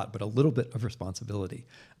whole lot, but a little bit of responsibility.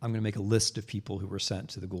 I'm going to make a list of people who were sent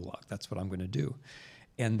to the Gulag. That's what I'm going to do.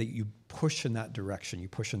 And that you push in that direction.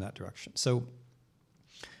 So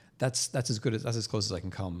that's as close as I can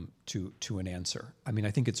come to an answer. I mean,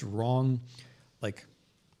 I think it's wrong.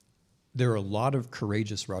 There are a lot of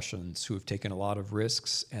courageous Russians who have taken a lot of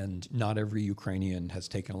risks, and not every Ukrainian has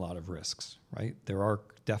taken a lot of risks, right? There are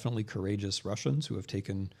definitely courageous Russians who have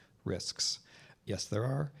taken risks. Yes, there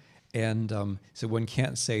are. And so one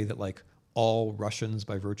can't say that all Russians,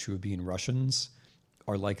 by virtue of being Russians,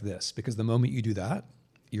 are like this, because the moment you do that,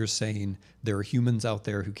 you're saying there are humans out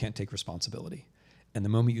there who can't take responsibility. And the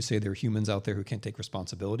moment you say there are humans out there who can't take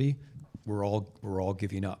responsibility, we're all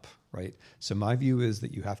giving up, right? So my view is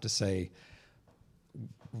that you have to say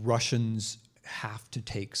Russians have to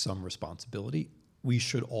take some responsibility. We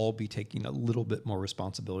should all be taking a little bit more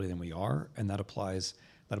responsibility than we are, and that applies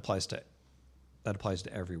to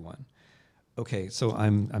everyone. Okay, so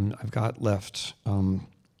I've got left.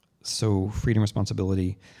 So freedom,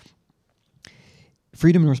 responsibility.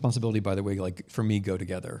 Freedom and responsibility, by the way, for me, go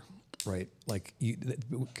together, right?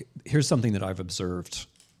 Here's something that I've observed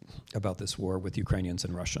about this war with Ukrainians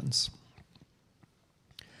and Russians.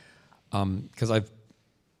 Because I'm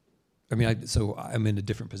in a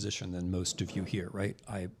different position than most of you here, right?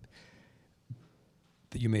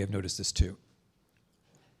 You may have noticed this too.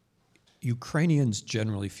 Ukrainians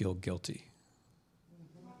generally feel guilty.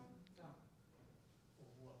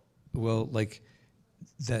 Well,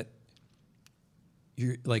 that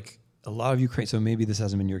you're a lot of Ukraine, so maybe this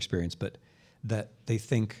hasn't been your experience, but that they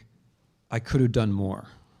think I could have done more,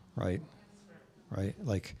 right? Right?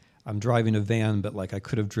 I'm driving a van, but I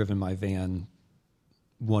could have driven my van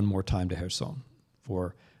one more time to Kherson.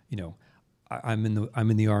 Or, I'm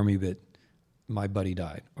in the army, but my buddy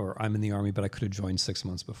died. Or I'm in the army, but I could have joined 6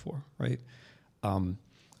 months before, right?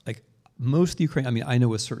 Most of the Ukraine, I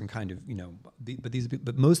know a certain kind of,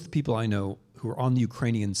 but most of the people I know who are on the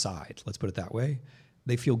Ukrainian side, let's put it that way,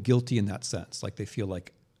 they feel guilty in that sense. They feel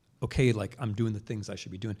okay, I'm doing the things I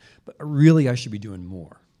should be doing, but really I should be doing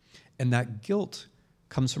more. And that guilt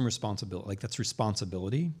comes from responsibility. That's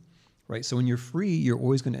responsibility, right? So when you're free, you're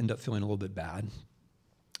always going to end up feeling a little bit bad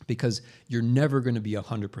because you're never going to be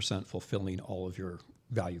 100% fulfilling all of your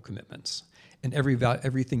value commitments. And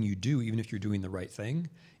everything you do, even if you're doing the right thing,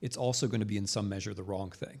 it's also going to be in some measure the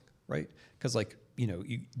wrong thing, right? Because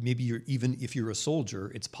maybe even if you're a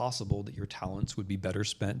soldier, it's possible that your talents would be better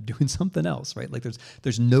spent doing something else, right?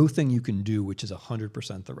 There's no thing you can do which is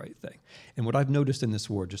 100% the right thing. And what I've noticed in this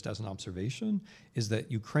war, just as an observation, is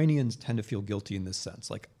that Ukrainians tend to feel guilty in this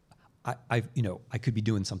sense. I could be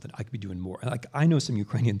doing something. I could be doing more. I know some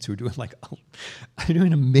Ukrainians who are doing are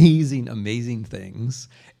doing amazing things,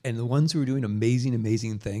 and the ones who are doing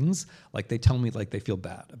amazing things, they tell me they feel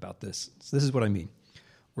bad about this. So this is what I mean.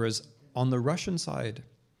 Whereas on the Russian side,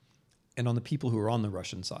 and on the people who are on the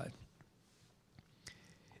Russian side,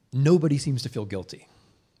 nobody seems to feel guilty,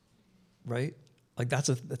 right? That's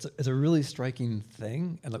a really striking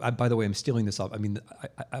thing. And by the way, I'm stealing this up.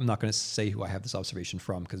 I'm not going to say who I have this observation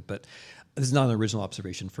from, but this is not an original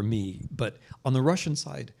observation for me. But on the Russian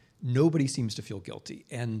side, nobody seems to feel guilty.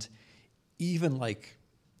 And even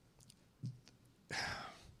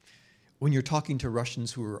when you're talking to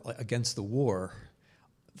Russians who are against the war,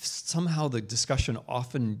 somehow the discussion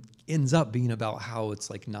often ends up being about how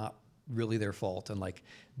it's not really their fault and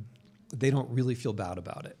they don't really feel bad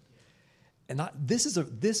about it. And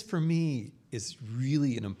this for me is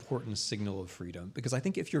really an important signal of freedom, because I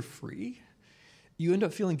think if you're free, you end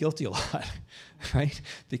up feeling guilty a lot, right?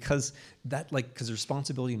 Because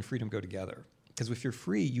responsibility and freedom go together. Because if you're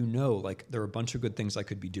free, you know, like, there are a bunch of good things I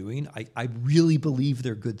could be doing. I really believe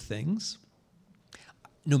they're good things.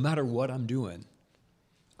 No matter what I'm doing,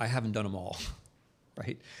 I haven't done them all,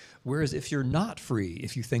 right? Whereas if you're not free,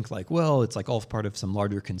 if you think like, well, it's like all part of some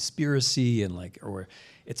larger conspiracy and like, or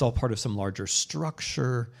it's all part of some larger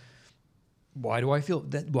structure, why do I feel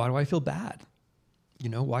bad? You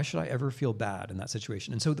know, why should I ever feel bad in that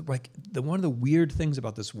situation? And so one of the weird things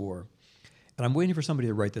about this war, and I'm waiting for somebody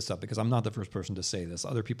to write this up because I'm not the first person to say this.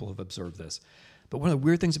 Other people have observed this. But one of the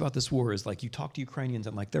weird things about this war is, like, you talk to Ukrainians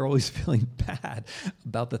and, like, they're always feeling bad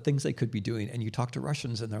about the things they could be doing. And you talk to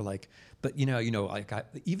Russians and they're like, but, like,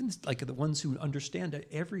 even like the ones who understand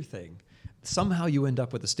everything, somehow you end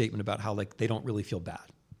up with a statement about how, like, they don't really feel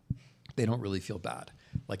bad. They don't really feel bad.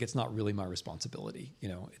 Like, it's not really my responsibility. You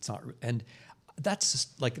know, it's not. And that's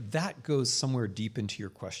just, like, that goes somewhere deep into your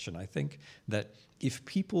question. I think that if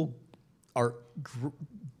people are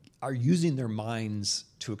using their minds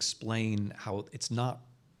to explain how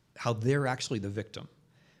they're actually the victim,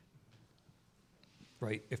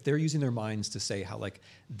 right? If they're using their minds to say how, like,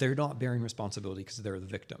 they're not bearing responsibility because they're the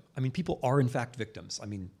victim. I mean, people are in fact victims. I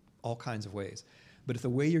mean, all kinds of ways. But if the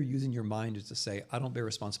way you're using your mind is to say, I don't bear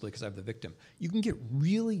responsibility because I'm the victim, you can get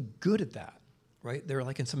really good at that, right? There are,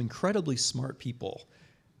 like, some incredibly smart people,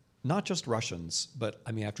 not just Russians, but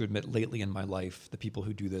I mean, I have to admit, lately in my life, the people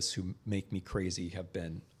who do this, who make me crazy, have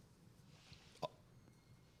been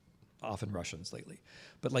often Russians lately,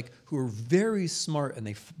 but, like, who are very smart, and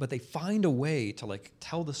they find a way to, like,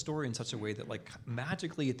 tell the story in such a way that, like,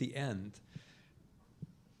 magically at the end,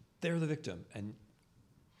 they're the victim, and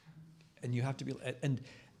you have to be, and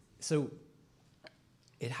so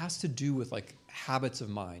it has to do with, like, habits of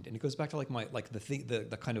mind, and it goes back to, like,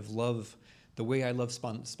 the kind of love. The way I love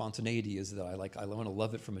spontaneity is that I want to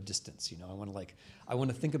love it from a distance. You know, I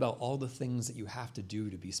want to think about all the things that you have to do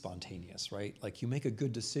to be spontaneous, right? Like, you make a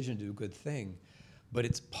good decision to do a good thing, but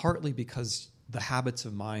it's partly because the habits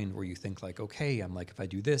of mind where you think, like, okay, I'm like, if I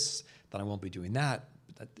do this, then I won't be doing that.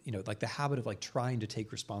 That, you know, like, the habit of, like, trying to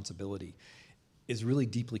take responsibility is really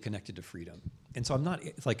deeply connected to freedom. And so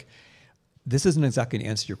it's like, this isn't exactly an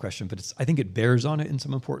answer to your question, but I think it bears on it in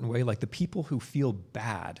some important way. Like, the people who feel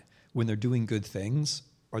bad when they're doing good things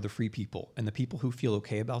are the free people. And the people who feel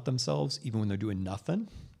okay about themselves, even when they're doing nothing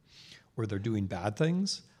or they're doing bad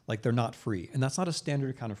things, like, they're not free. And that's not a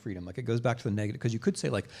standard account of freedom. Like, it goes back to the negative, because you could say,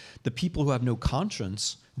 like, the people who have no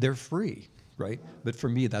conscience, they're free, right? But for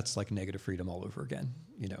me, that's like negative freedom all over again.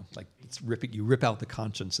 You know, like, you rip out the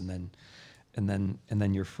conscience and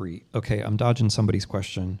then you're free. Okay, I'm dodging somebody's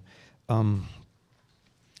question. Who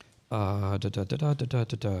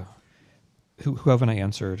haven't I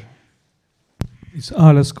answered? It's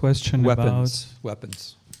Ala's question Weapons. about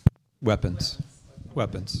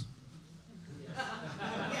Weapons.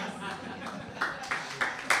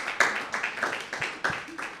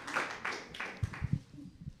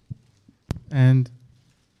 And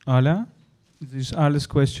Ala? This is Ala's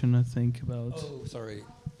question, I think, about... Oh, sorry.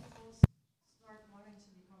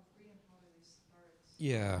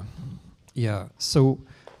 Yeah. So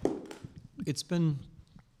it's been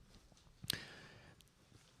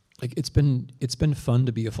fun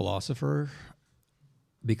to be a philosopher,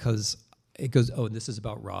 because it goes, oh, and this is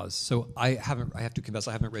about Raz. So I have to confess,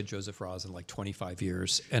 I haven't read Joseph Raz in like 25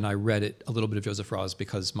 years. And I read a little bit of Joseph Raz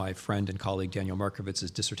because my friend and colleague Daniel Markovitz's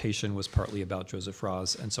dissertation was partly about Joseph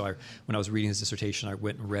Raz. And so when I was reading his dissertation, I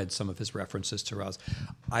went and read some of his references to Raz.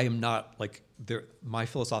 I am not like, my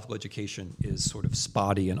philosophical education is sort of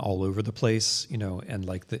spotty and all over the place, you know, and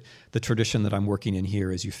like the tradition that I'm working in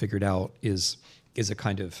here, as you figured out, is a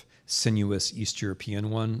kind of sinuous East European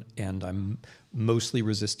one, and I'm mostly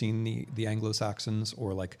resisting the Anglo-Saxons,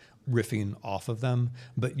 or like riffing off of them.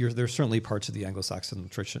 But there's certainly parts of the Anglo-Saxon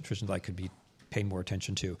tradition that I could be paying more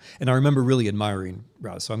attention to. And I remember really admiring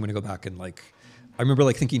Raz, so I'm going to go back and I remember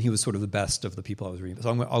thinking he was sort of the best of the people I was reading. So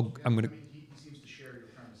I'm going to. He seems to share your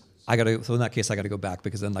premises. So in that case, I got to go back,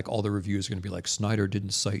 because then like all the reviews are going to be like, Snyder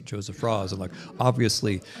didn't cite Joseph Raz, and like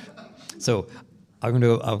obviously, so.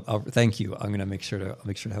 I'll thank you. I'm going to make sure to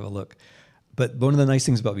have a look. But one of the nice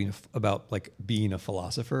things about being a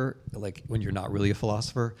philosopher, like when you're not really a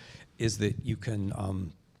philosopher, is that you can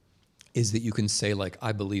say like,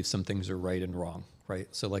 I believe some things are right and wrong, right?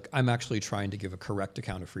 So like, I'm actually trying to give a correct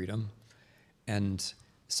account of freedom, and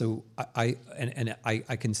so I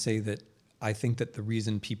can say that I think that the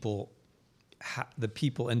reason people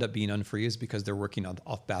end up being unfree is because they're working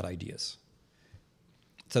off bad ideas.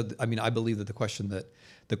 So, I mean, I believe that the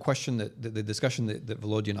discussion that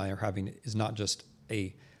Volodya and I are having is not just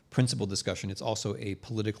a principle discussion, it's also a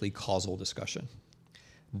politically causal discussion.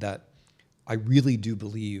 That I really do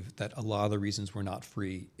believe that a lot of the reasons we're not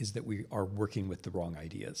free is that we are working with the wrong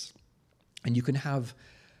ideas. And you can have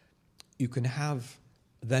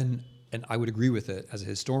then, and I would agree with it as a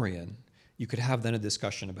historian, you could have then a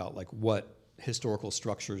discussion about like what historical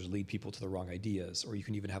structures lead people to the wrong ideas, or you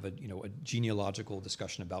can even have a genealogical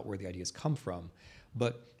discussion about where the ideas come from.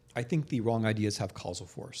 But I think the wrong ideas have causal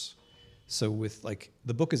force. So with like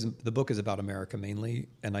the book is about America mainly,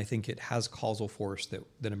 and I think it has causal force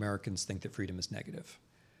that Americans think that freedom is negative.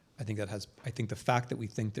 I think the fact that we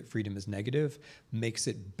think that freedom is negative makes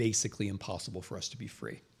it basically impossible for us to be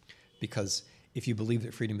free. Because if you believe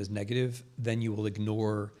that freedom is negative, then you will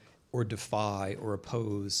ignore or defy or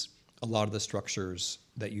oppose a lot of the structures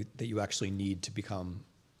that you actually need to become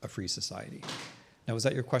a free society. Now, was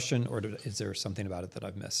that your question, or is there something about it that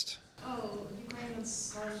I've missed?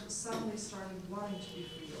 Ukrainians suddenly started wanting to be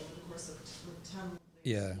free over the course of 10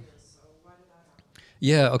 years. So why did that happen?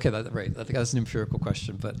 Yeah, okay, right. I think that's an empirical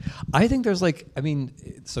question, but I think there's then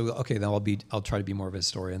I'll try to be more of a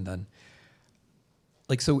historian then.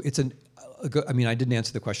 I didn't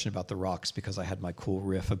answer the question about the rocks because I had my cool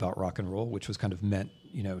riff about rock and roll, which was kind of meant,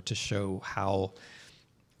 to show how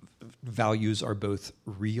values are both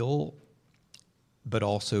real but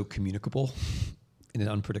also communicable in an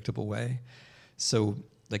unpredictable way. So,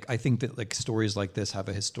 I think that stories like this have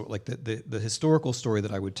the historical story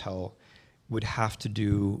that I would tell would have to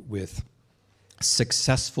do with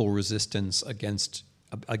successful resistance against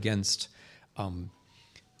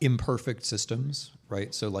imperfect systems,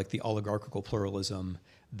 right? So like the oligarchical pluralism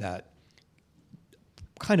that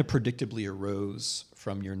kind of predictably arose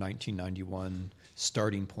from your 1991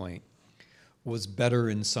 starting point was better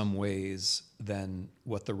in some ways than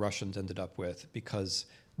what the Russians ended up with, because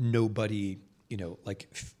nobody,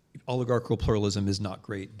 oligarchical pluralism is not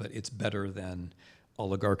great, but it's better than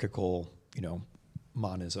oligarchical,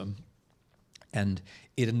 monism. And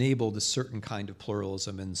it enabled a certain kind of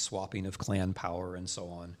pluralism and swapping of clan power and so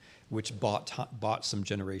on, which bought some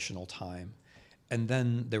generational time. And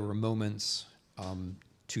then there were moments,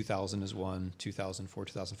 2000 is one, 2004,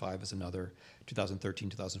 2005 is another, 2013,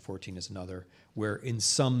 2014 is another, where in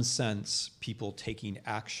some sense, people taking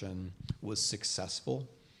action was successful.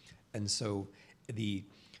 And so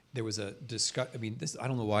there was a discussion. I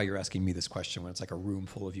don't know why you're asking me this question when it's like a room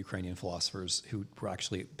full of Ukrainian philosophers who were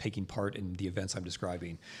actually taking part in the events I'm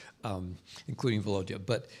describing, including Volodya.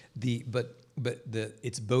 But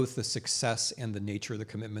it's both the success and the nature of the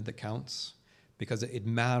commitment that counts, because it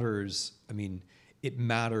matters. It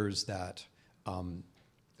matters that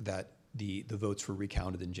the votes were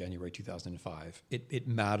recounted in January 2005. It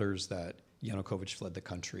matters that Yanukovych fled the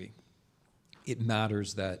country. It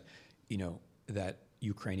matters that that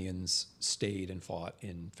Ukrainians stayed and fought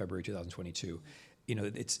in February 2022.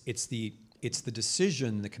 It's the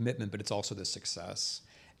decision, the commitment, but it's also the success.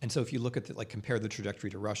 And so if you look at compare the trajectory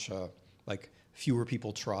to Russia, fewer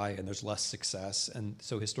people try and there's less success. And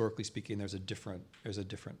so historically speaking, there's a different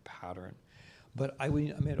pattern. But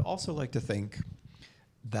I'd also like to think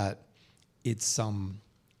that it's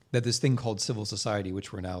that this thing called civil society,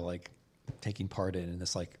 which we're now taking part in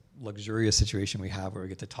this luxurious situation we have where we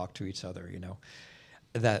get to talk to each other,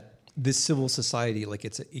 that this civil society,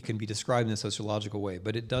 it can be described in a sociological way,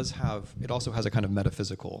 but it also has a kind of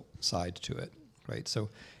metaphysical side to it, right? So,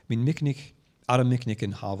 Adam Michnik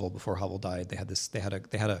and Havel, before Havel died, they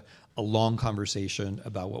had a long conversation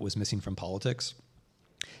about what was missing from politics.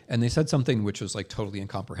 And they said something which was totally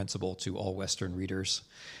incomprehensible to all Western readers.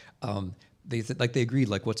 They agreed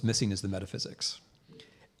what's missing is the metaphysics.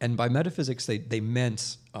 And by metaphysics, they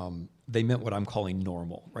meant what I'm calling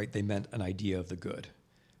normal, right? They meant an idea of the good,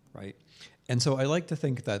 right? And so I like to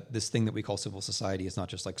think that this thing that we call civil society is not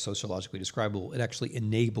just sociologically describable. It actually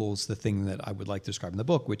enables the thing that I would like to describe in the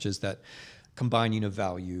book, which is that combining of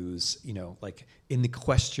values. In the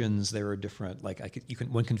questions there are different.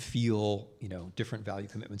 One can feel different value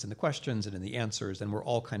commitments in the questions and in the answers, and we're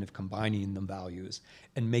all kind of combining the values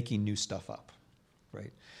and making new stuff up,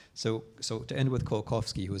 right? So to end with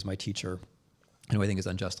Kolakowski, who was my teacher, and who I think is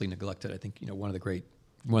unjustly neglected. I think one of the great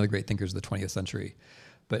thinkers of the 20th century.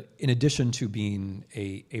 But in addition to being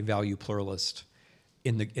a value pluralist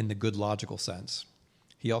in the good logical sense,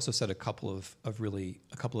 he also said a couple of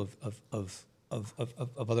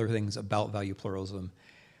other things about value pluralism.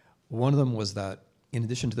 One of them was that in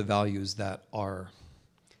addition to the values that are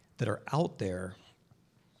out there,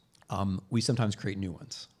 we sometimes create new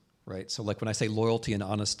ones, right? So when I say loyalty and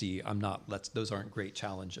honesty, those aren't great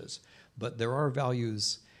challenges, but there are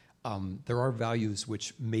values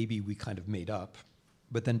which maybe we kind of made up,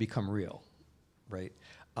 but then become real, right?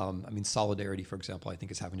 Solidarity, for example, I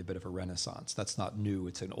think is having a bit of a renaissance. That's not new.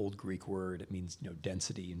 It's an old Greek word. It means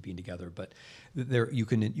density and being together. But there you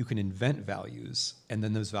can invent values, and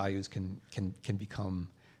then those values can become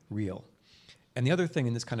real. And the other thing,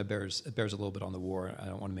 and this kind of bears a little bit on the war. I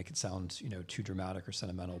don't want to make it sound too dramatic or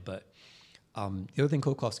sentimental, but the other thing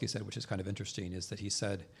Kolkovsky said, which is kind of interesting, is that he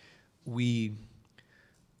said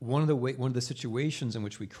one of the situations in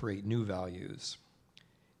which we create new values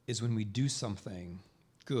is when we do something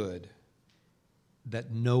good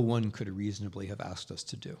that no one could reasonably have asked us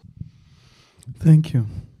to do. Thank you.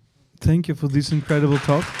 Thank you for this incredible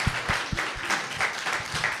talk.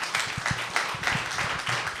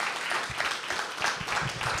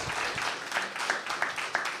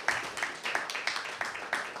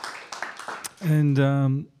 And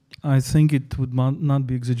I think it would not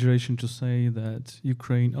be exaggeration to say that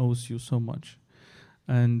Ukraine owes you so much.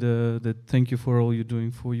 And that thank you for all you're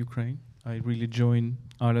doing for Ukraine. I really join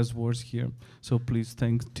Ara's words here. So please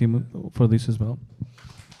thank Tim for this as well.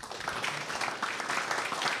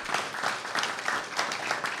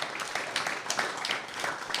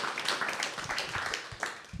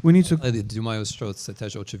 We need to... Думаю, що це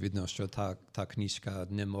теж очевидно, що та книжка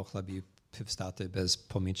не могла б повстати без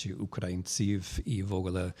помічі українців і в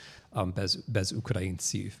огуле без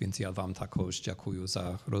українців. Więc я вам також дякую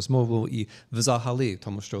за розмову і взагалі,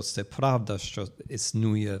 тому що це правда, що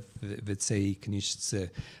існує в цій книжці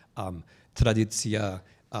традиція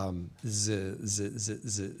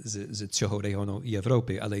з цього регіону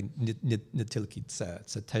Європи, але не тільки це.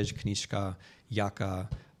 Це теж книжка, яка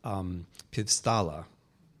повстала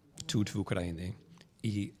тут в Україні.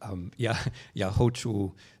 І я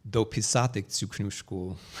хочу дописати цю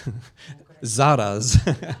книжку зараз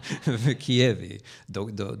в Києві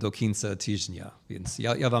до кінця тижня. Więc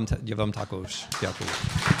я вам також дякую.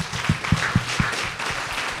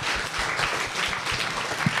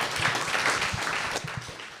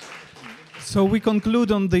 So we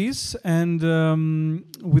conclude on this, and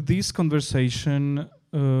with this conversation,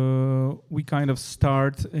 we kind of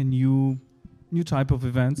start a new type of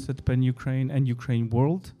events at PEN Ukraine and Ukraine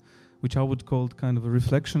World, which I would call kind of a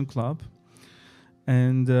reflection club.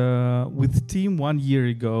 And with Team 1 year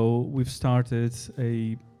ago, we've started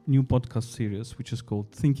a new podcast series, which is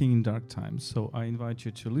called Thinking in Dark Times. So I invite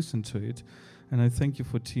you to listen to it. And I thank you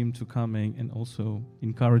for Team to coming and also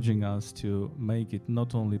encouraging us to make it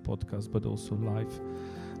not only podcast, but also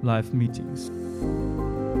live meetings.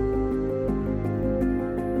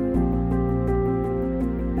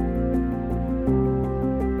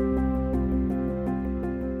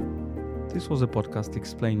 This was a podcast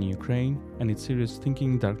explaining Ukraine and its series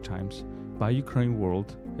Thinking in Dark Times by Ukraine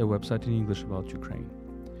World, a website in English about Ukraine.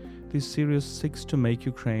 This series seeks to make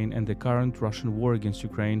Ukraine and the current Russian war against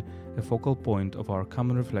Ukraine a focal point of our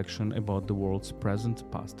common reflection about the world's present,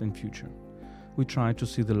 past and future. We try to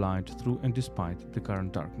see the light through and despite the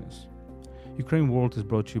current darkness. Ukraine World is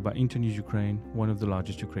brought to you by Internews Ukraine, one of the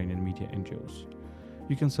largest Ukrainian media NGOs.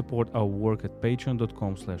 You can support our work at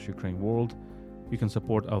patreon.com/UkraineWorld. You can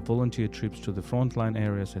support our volunteer trips to the frontline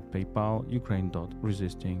areas at PayPal,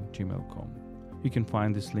 ukraine.resisting@gmail.com. You can find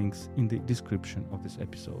these links in the description of this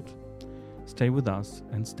episode. Stay with us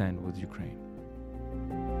and stand with Ukraine.